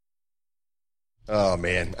 Oh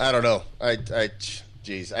man, I don't know. I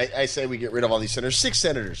say we get rid of all these senators. 6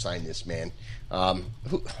 senators signed this, man.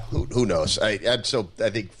 Who knows? I'm so I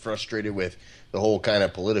think frustrated with the whole kind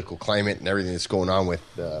of political climate and everything that's going on with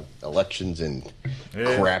elections and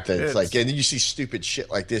crap. That it's like, and then you see stupid shit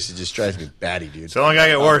like this. It just drives me batty, dude. It's only gonna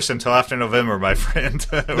get worse until after November, my friend.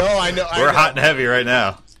 No, I know. We're hot and heavy right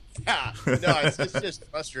now. Yeah, no, it's just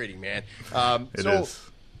frustrating, man. It is.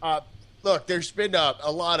 Look, there's been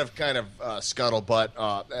a lot of kind of scuttlebutt,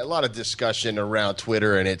 a lot of discussion around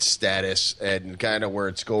Twitter and its status and kind of where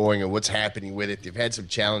it's going and what's happening with it. They've had some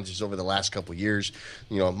challenges over the last couple of years,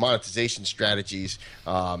 monetization strategies.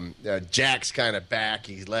 Jack's kind of back.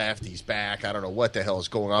 He's left. He's back. I don't know what the hell is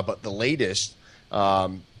going on. But the latest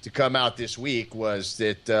to come out this week was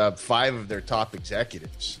that 5 of their top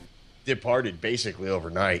executives departed basically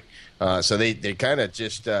overnight. So they kind of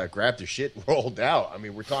just grabbed their shit and rolled out. I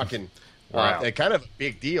mean, we're talking a kind of a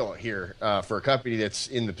big deal here for a company that's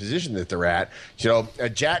in the position that they're at.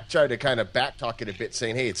 Jack tried to kind of backtalk it a bit,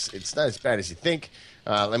 saying, hey, it's not as bad as you think.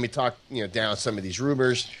 Let me talk down some of these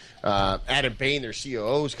rumors. Adam Bain, their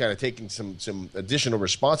COO, is kind of taking some additional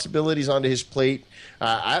responsibilities onto his plate.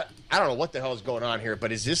 I don't know what the hell is going on here,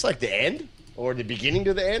 but is this like the end or the beginning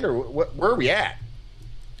to the end, or where are we at?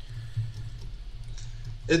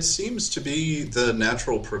 It seems to be the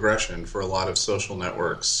natural progression for a lot of social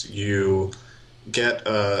networks. You get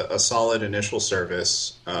a solid initial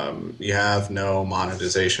service, you have no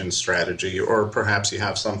monetization strategy, or perhaps you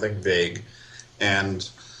have something vague, and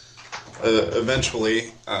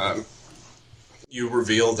eventually you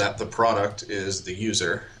reveal that the product is the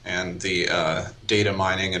user, and the data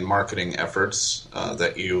mining and marketing efforts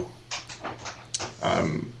that you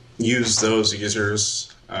use those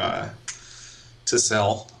users to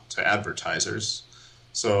sell to advertisers.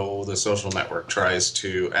 So the social network tries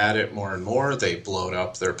to add it more and more. They bloat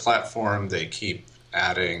up their platform. They keep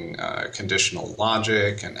adding conditional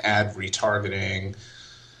logic and ad retargeting.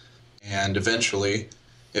 And eventually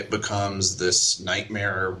it becomes this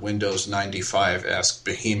nightmare Windows 95-esque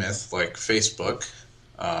behemoth like Facebook.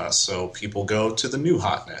 So people go to the new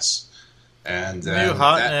Hotness. And then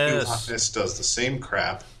that new Hotness does the same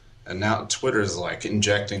crap. And now Twitter's like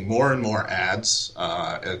injecting more and more ads.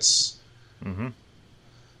 It's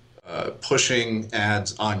pushing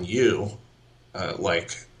ads on you.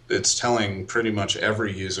 Like it's telling pretty much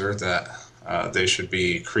every user that they should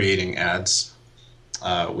be creating ads.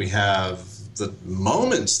 We have the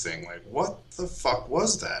Moments thing. Like, what the fuck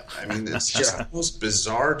was that? I mean, it's just the most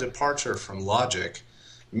bizarre departure from logic.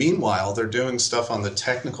 Meanwhile, they're doing stuff on the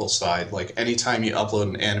technical side. Like anytime you upload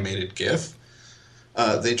an animated GIF,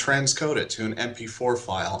 they transcode it to an MP4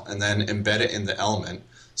 file and then embed it in the element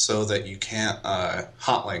so that you can't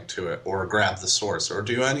hotlink to it or grab the source or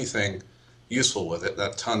do anything useful with it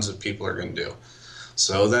that tons of people are going to do.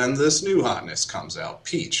 So then this new hotness comes out.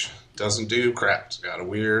 Peach doesn't do crap. It's got a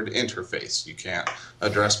weird interface. You can't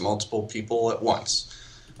address multiple people at once.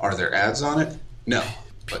 Are there ads on it? No.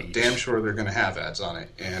 But damn sure they're going to have ads on it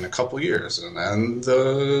in a couple years. And then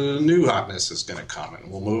the new hotness is going to come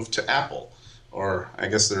and we'll move to Apple. Or I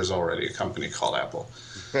guess there's already a company called Apple.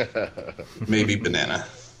 Maybe Banana.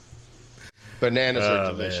 Bananas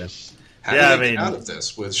are delicious. How do they get out of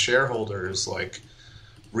this with shareholders like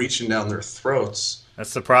reaching down their throats?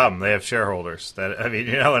 That's the problem. They have shareholders.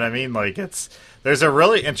 You know what I mean? Like there's a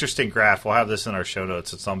really interesting graph. We'll have this in our show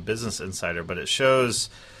notes. It's on Business Insider, but it shows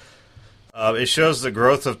the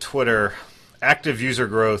growth of Twitter, active user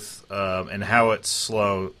growth, and how it's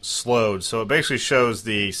slowed. So it basically shows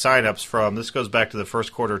the signups from, this goes back to the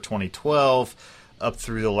first quarter of 2012 up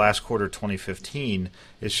through the last quarter of 2015.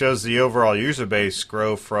 It shows the overall user base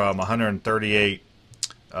grow from 138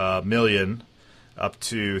 million up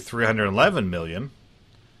to 311 million.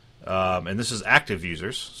 And this is active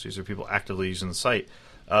users. So these are people actively using the site.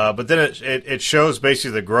 But then it shows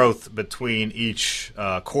basically the growth between each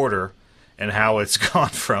quarter and how it's gone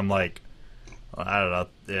from freaking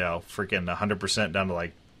 100% down to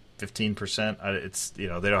like 15%. It's they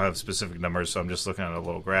don't have specific numbers, so I'm just looking at a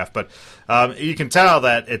little graph. But you can tell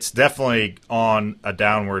that it's definitely on a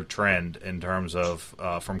downward trend in terms of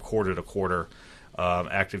from quarter to quarter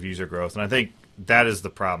active user growth, and I think that is the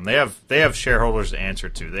problem. They have shareholders to answer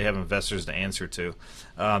to. They have investors to answer to.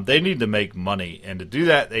 They need to make money, and to do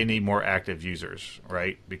that, they need more active users,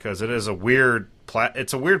 right? Because it is a weird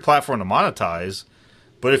platform to monetize.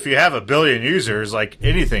 But if you have 1 billion users, like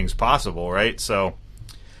anything's possible, right? So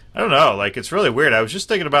I don't know. Like it's really weird. I was just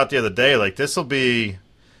thinking about the other day. Like this will be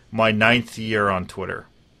my 9th year on Twitter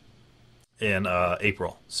in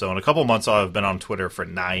April. So in a couple months, I'll have been on Twitter for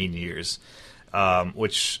 9 years,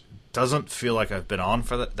 which doesn't feel like I've been on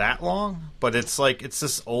for that long, but it's like it's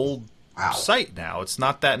this old site now. It's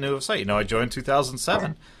not that new of a site. I joined in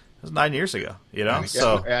 2007. It was 9 years ago.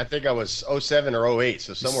 So I think I was 07 or 08,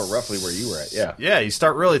 so somewhere roughly where you were at. Yeah. You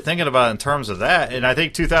start really thinking about it in terms of that, and I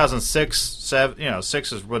think 2006,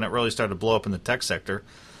 6 is when it really started to blow up in the tech sector.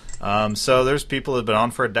 So there's people that have been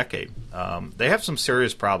on for a decade. They have some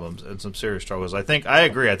serious problems and some serious struggles. I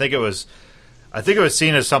agree. I think it was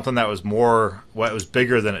seen as something that was was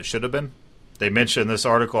bigger than it should have been. They mentioned this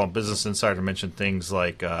article on Business Insider mentioned things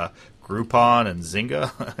like Groupon and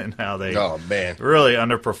Zynga and how they really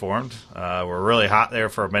underperformed. Were really hot there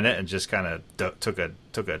for a minute and just kind of took a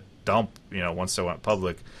dump. Once they went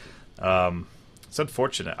public. It's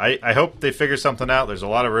unfortunate. I hope they figure something out. There's a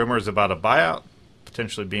lot of rumors about a buyout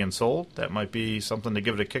potentially being sold. That might be something to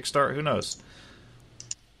give it a kickstart. Who knows?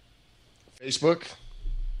 Facebook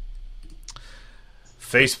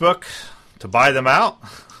to buy them out.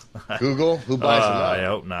 Google, who buys them out? I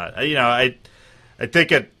hope not. I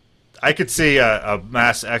think I could see a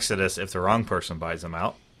mass exodus if the wrong person buys them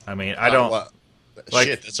out. I mean, I don't.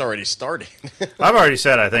 Shit, that's already starting. I've already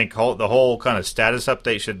said I think the whole kind of status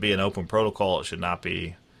update should be an open protocol. It should not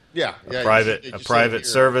be a private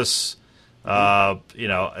service. I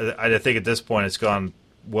think at this point it's gone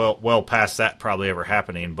well past that probably ever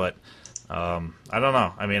happening, but. I don't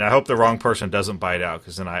know. I mean, I hope the wrong person doesn't buy it out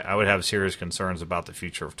because then I would have serious concerns about the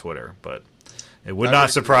future of Twitter. But it would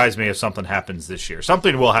not surprise me if something happens this year.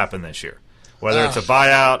 Something will happen this year, whether it's a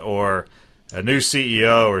buyout or a new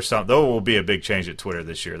CEO or something. There will be a big change at Twitter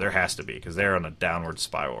this year. There has to be because they're on a downward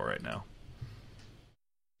spiral right now.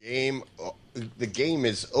 The game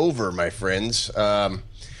is over, my friends.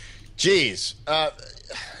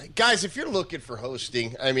 Guys, if you're looking for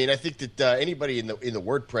hosting, I mean, I think that anybody in the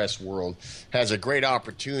WordPress world has a great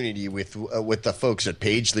opportunity with the folks at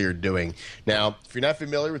Pagely are doing. Now, if you're not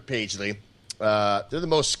familiar with Pagely, they're the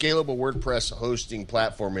most scalable WordPress hosting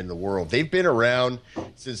platform in the world. They've been around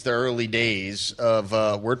since the early days of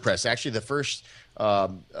WordPress. Actually, the first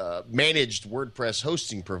managed WordPress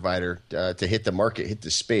hosting provider to hit the market, hit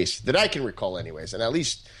the space that I can recall, anyways, and at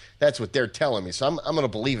least. That's what they're telling me, so I'm going to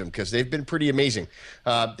believe them because they've been pretty amazing.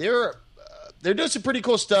 They're doing some pretty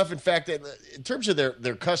cool stuff. In fact, in terms of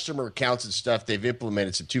their customer accounts and stuff, they've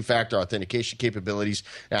implemented some two-factor authentication capabilities,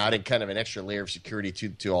 adding kind of an extra layer of security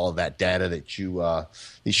to all of that data that you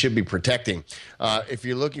should be protecting. If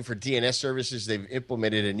you're looking for DNS services, they've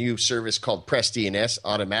implemented a new service called Press DNS,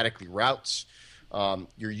 automatically routes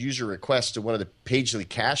your user request to one of the Pagely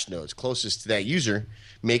cache nodes closest to that user,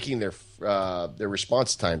 making their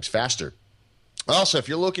response times faster. Also, if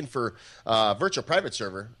you're looking for virtual private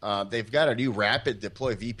server, they've got a new rapid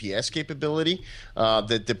deploy VPS capability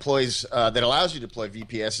that allows you to deploy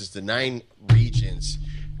VPSs to 9 regions.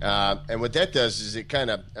 And what that does is it kind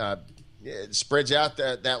of it spreads out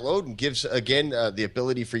that load and gives, again, the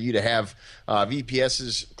ability for you to have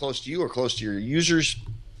VPSs close to you or close to your users,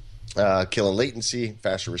 killing latency,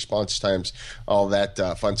 faster response times, all that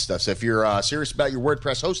fun stuff. So if you're serious about your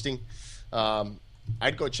WordPress hosting,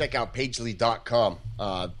 I'd go check out pagely.com.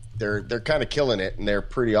 They're kind of killing it, and they're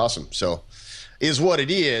pretty awesome. So is what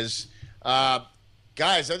it is.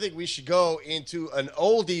 Guys, I think we should go into an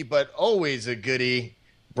oldie but always a goodie.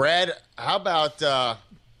 Brad, how about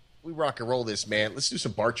we rock and roll this, man? Let's do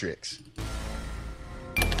some bar tricks.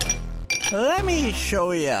 Let me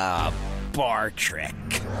show you a bar trick.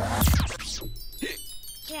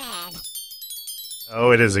 Brad.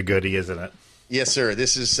 Oh, it is a goodie, isn't it? Yes, sir.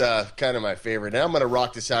 This is kind of my favorite. Now I'm going to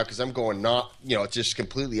rock this out because I'm going just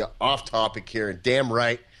completely off topic here. And damn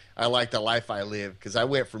right, I like the life I live because I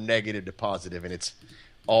went from negative to positive, and it's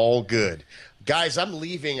all good. Guys, I'm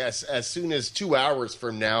leaving as soon as 2 hours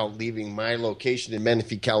from now, leaving my location in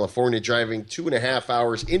Menifee, California, driving 2.5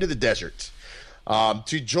 hours into the desert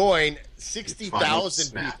to join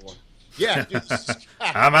 60,000 people. Yeah, deuces.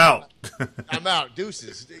 I'm out. I'm out.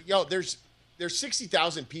 Deuces. There's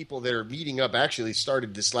 60,000 people that are meeting up. Actually,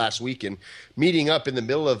 started this last weekend, meeting up in the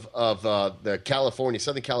middle of the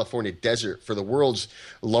Southern California desert for the world's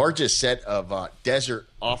largest set of desert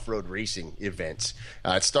off-road racing events.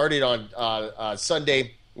 It started on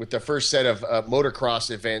Sunday with the first set of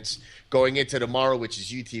motocross events, going into tomorrow, which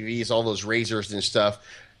is UTVs, all those razors and stuff.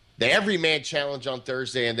 The Everyman Challenge on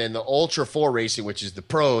Thursday, and then the Ultra 4 racing, which is the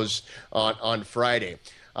pros, on Friday.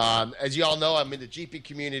 As you all know, I'm in the GP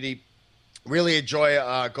community. Really enjoy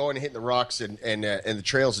going and hitting the rocks and the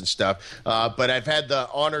trails and stuff. But I've had the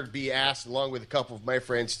honor to be asked, along with a couple of my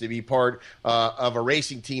friends, to be part of a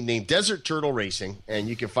racing team named Desert Turtle Racing. And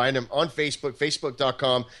you can find them on Facebook,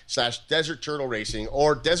 facebook.com/Desert Turtle Racing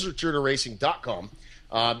or desertturtleracing.com.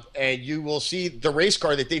 And you will see the race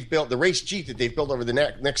car that they've built, the race Jeep that they've built over the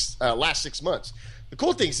last 6 months. The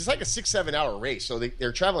cool thing is it's like a 6-7 hour race. So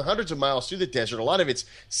they're traveling hundreds of miles through the desert. A lot of it's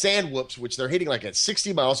sand whoops, which they're hitting like at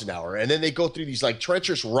 60 miles an hour. And then they go through these like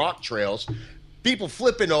treacherous rock trails, people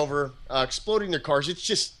flipping over, exploding their cars. It's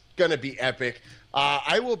just going to be epic.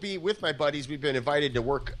 I will be with my buddies. We've been invited to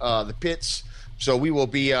work the pits. So we will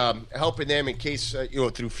be helping them in case,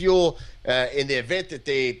 through fuel in the event that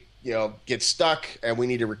they get stuck and we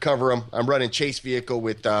need to recover them. I'm running chase vehicle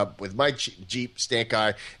with my Jeep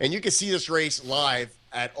Stankai, and you can see this race live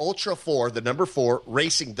at Ultra 4, the number 4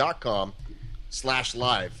 racing.com/live.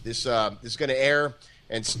 This is going to air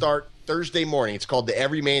and start Thursday morning. It's called the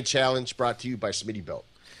Everyman Challenge, brought to you by Smitty Belt.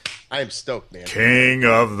 I am stoked, man. King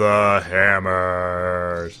of the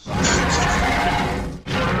Hammers.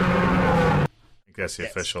 I think that's the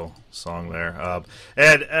official song there.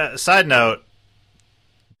 And side note,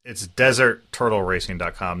 it's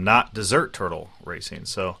desertturtleracing.com, not Desert Turtle Racing.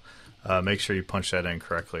 So make sure you punch that in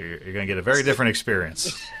correctly. You're going to get a very different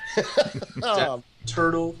experience.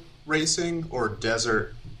 Turtle Racing or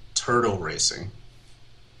Desert Turtle Racing?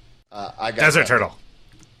 I got Desert that. Turtle.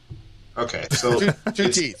 Okay, so Two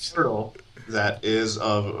it's teeth. turtle that is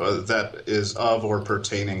of or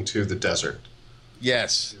pertaining to the desert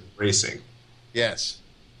Yes. racing. Yes.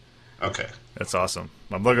 Okay. That's awesome.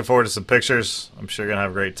 I'm looking forward to some pictures. I'm sure you're going to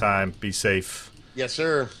have a great time. Be safe. Yes,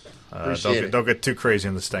 sir. Appreciate it. Don't get too crazy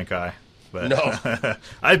in the Stank Eye. But No.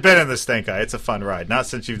 I've been in the Stank Eye. It's a fun ride. Not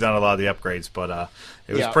since you've done a lot of the upgrades, but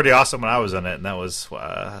it was pretty awesome when I was in it, and that was,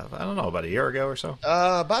 I don't know, about a year ago or so?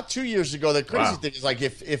 About 2 years ago. The crazy Wow. thing is, like,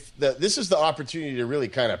 this is the opportunity to really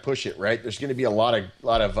kind of push it, right? There's going to be a lot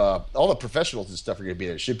of all the professionals and stuff are going to be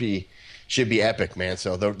there. It should be epic, man.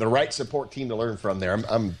 So the right support team to learn from there.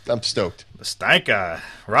 I'm stoked. The Stank Eye.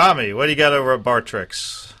 Rami, what do you got over at Bar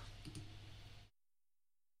Tricks?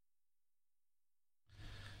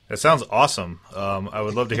 It sounds awesome. I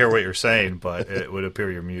would love to hear what you're saying, but it would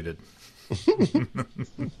appear you're muted.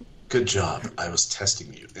 Good job. I was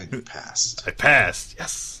testing you, and you passed. I passed.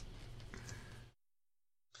 Yes.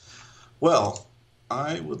 Well,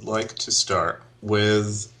 I would like to start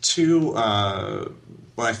with two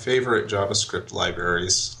my favorite JavaScript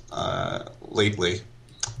libraries lately.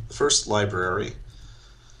 The first library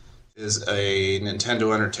is a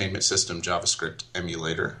Nintendo Entertainment System JavaScript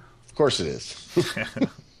emulator. Of course it is.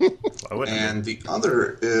 And the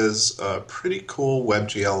other is a pretty cool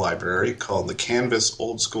WebGL library called the Canvas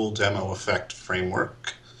Old School Demo Effect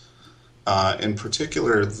Framework. In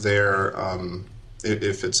particular, there,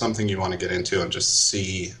 if it's something you want to get into and just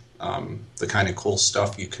see the kind of cool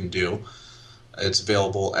stuff you can do, It's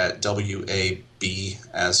available at WAB,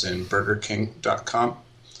 as in BurgerKing.com.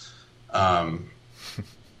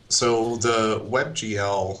 So the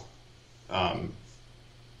WebGL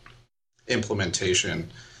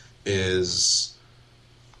implementation is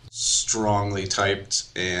strongly typed,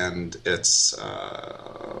 and it's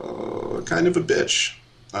kind of a bitch.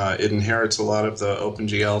 It inherits a lot of the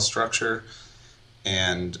OpenGL structure,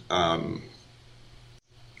 and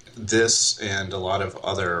this and a lot of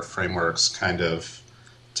other frameworks kind of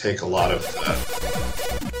take a lot of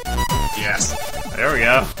yes. There we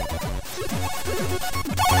go.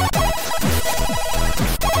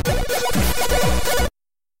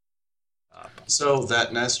 So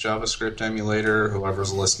that Nest JavaScript emulator,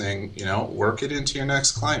 whoever's listening, work it into your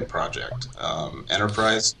next client project.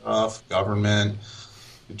 Enterprise stuff, government,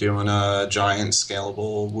 doing a giant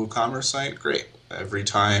scalable WooCommerce site, great. Every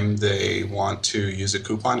time they want to use a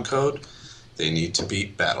coupon code, they need to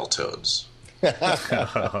beat Battletoads.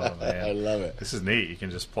 Oh, man. I love it. This is neat. You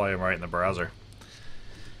can just play them right in the browser.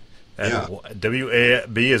 Yeah.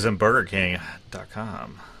 WAB is in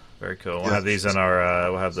BurgerKing.com. Very cool. We'll have these in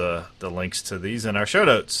our. We'll have the links to these in our show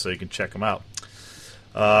notes, so you can check them out.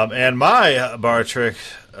 And my bar trick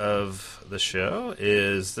of the show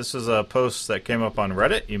is this is a post that came up on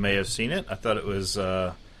Reddit. You may have seen it. I thought it was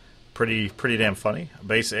pretty damn funny,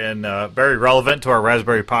 based and very relevant to our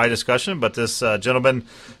Raspberry Pi discussion. But this gentleman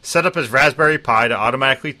set up his Raspberry Pi to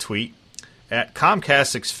automatically tweet at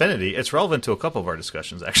Comcast Xfinity. It's relevant to a couple of our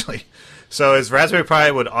discussions, actually. So his Raspberry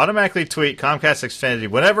Pi would automatically tweet Comcast Xfinity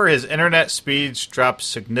whenever his internet speeds dropped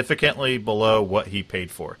significantly below what he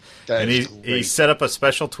paid for. And he set up a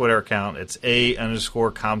special Twitter account. It's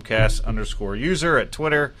 _Comcast_user at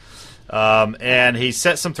Twitter. And he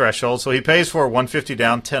set some thresholds. So he pays for 150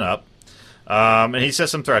 down, 10 up. And he set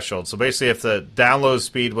some thresholds. So basically, if the download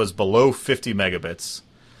speed was below 50 megabits,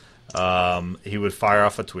 he would fire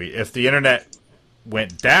off a tweet. If the internet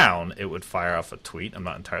went down, it would fire off a tweet. I'm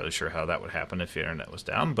not entirely sure how that would happen if the internet was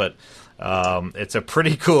down, but it's a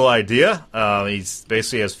pretty cool idea. He's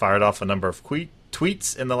basically has fired off a number of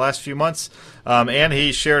tweets in the last few months, and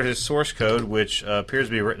he shared his source code, which appears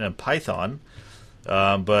to be written in Python.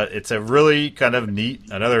 But it's a really kind of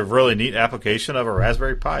another really neat application of a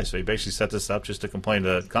Raspberry Pi. So he basically set this up just to complain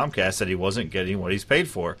to Comcast that he wasn't getting what he's paid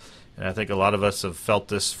for. And I think a lot of us have felt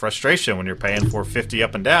this frustration when you're paying for 50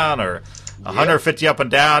 up and down or 150 up and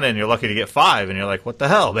down, and you're lucky to get 5, and you're like, "What the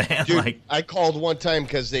hell, man?" Dude, I called one time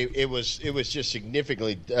because it was just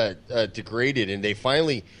significantly degraded, and they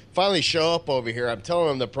finally show up over here. I'm telling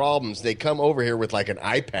them the problems. They come over here with like an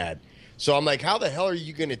iPad. So I'm like, how the hell are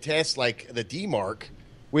you going to test like the DMARC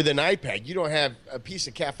with an iPad? You don't have a piece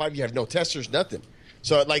of Cat 5. You have no testers, nothing.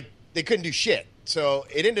 So like they couldn't do shit. So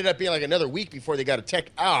it ended up being like another week before they got a tech.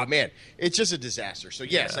 Oh, man, it's just a disaster. So,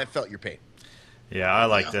 yes, I felt your pain. Yeah, I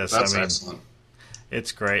like this. That's excellent.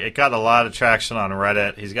 It's great. It got a lot of traction on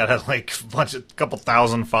Reddit. He's got a couple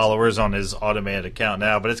thousand followers on his automated account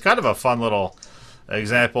now. But it's kind of a fun little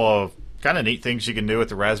example of kind of neat things you can do with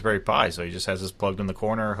the Raspberry Pi. So he just has this plugged in the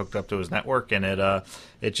corner, hooked up to his network, and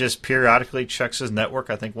it just periodically checks his network,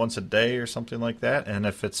 I think once a day or something like that. And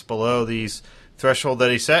if it's below these threshold that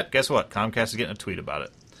he set, guess what? Comcast is getting a tweet about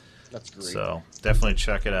it. That's great. So definitely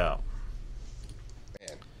check it out.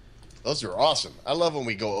 Man, those are awesome. I love when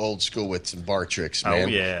we go old school with some bar tricks, man.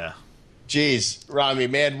 Oh, yeah. Jeez, Rami,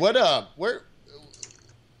 man, where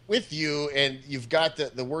with you, and you've got the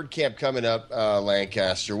WordCamp coming up,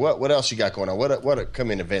 Lancaster. What else you got going on? What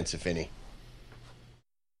upcoming events, if any?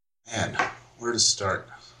 Man, where to start?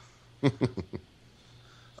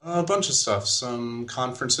 A bunch of stuff. Some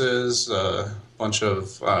conferences, a bunch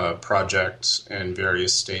of projects in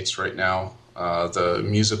various states right now. The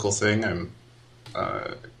musical thing I'm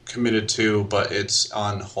committed to, but it's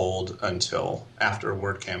on hold until after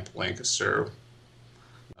WordCamp Lancaster.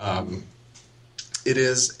 It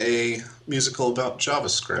is a musical about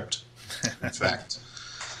JavaScript, in fact.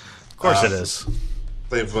 Of course it is.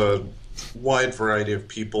 They have a wide variety of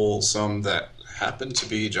people, some that happen to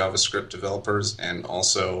be JavaScript developers and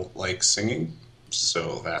also like singing,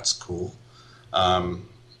 so that's cool.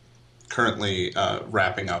 Currently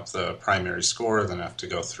wrapping up the primary score, then I have to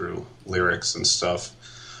go through lyrics and stuff.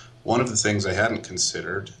 One of the things I hadn't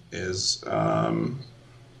considered is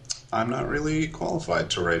I'm not really qualified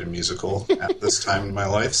to write a musical at this time in my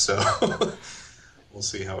life, so we'll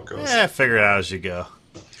see how it goes. Yeah, figure it out as you go.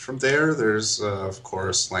 From there, there's, of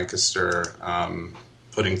course, Lancaster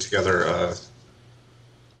putting together a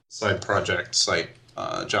side project site,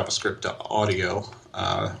 JavaScript audio,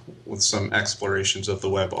 with some explorations of the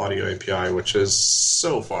web audio API, which is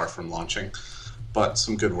so far from launching, but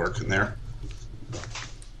some good work in there.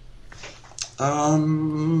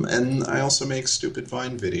 And I also make stupid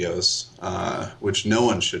Vine videos, which no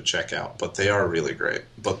one should check out, but they are really great.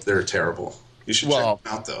 But they're terrible. You should check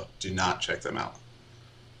them out, though. Do not check them out.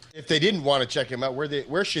 If they didn't want to check them out,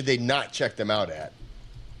 where should they not check them out at?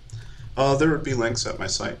 There would be links at my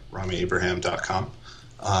site, ramieabraham.com.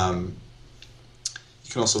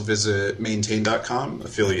 You can also visit maintain.com,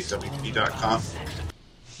 affiliatewp.com.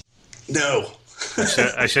 No.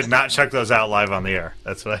 I should not check those out live on the air.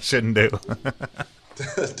 That's what I shouldn't do.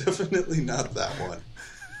 Definitely not that one.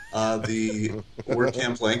 The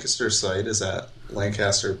WordCamp Lancaster site is at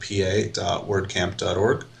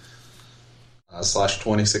lancasterpa.wordcamp.org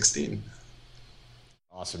 /2016.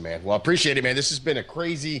 Awesome, man. Well, I appreciate it, man. This has been a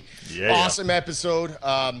crazy, awesome episode.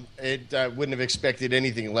 Wouldn't have expected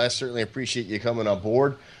anything less. Certainly appreciate you coming on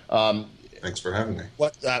board. Thanks for having me.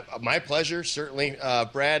 My pleasure, certainly.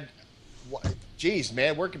 Brad, geez,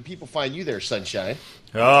 man, where can people find you there, Sunshine?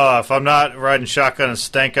 Oh, if I'm not riding shotgun and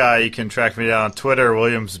stank eye, you can track me down on Twitter,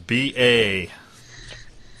 WilliamsBA.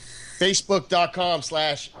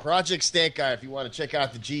 Facebook.com/Project Stank Eye if you want to check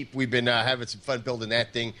out the Jeep. We've been having some fun building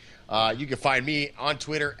that thing. You can find me on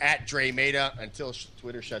Twitter at Dre Meta until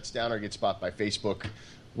Twitter shuts down or gets bought by Facebook.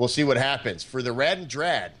 We'll see what happens. For the Rad and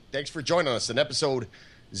Drad, thanks for joining us in episode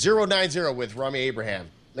 090 with Rami Abraham.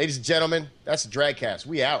 Ladies and gentlemen, that's the Dragcast.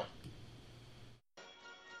 We out.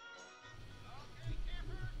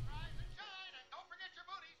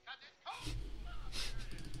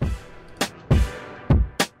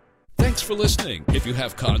 Thanks for listening. If you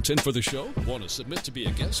have content for the show, want to submit to be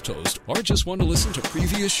a guest host, or just want to listen to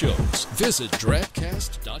previous shows, visit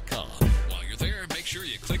dradcast.com. While you're there, make sure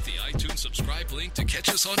you click the iTunes subscribe link to catch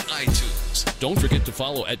us on iTunes. Don't forget to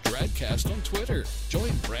follow at Dradcast on Twitter.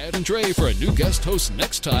 Join Brad and Dre for a new guest host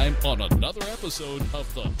next time on another episode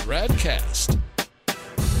of the Dradcast.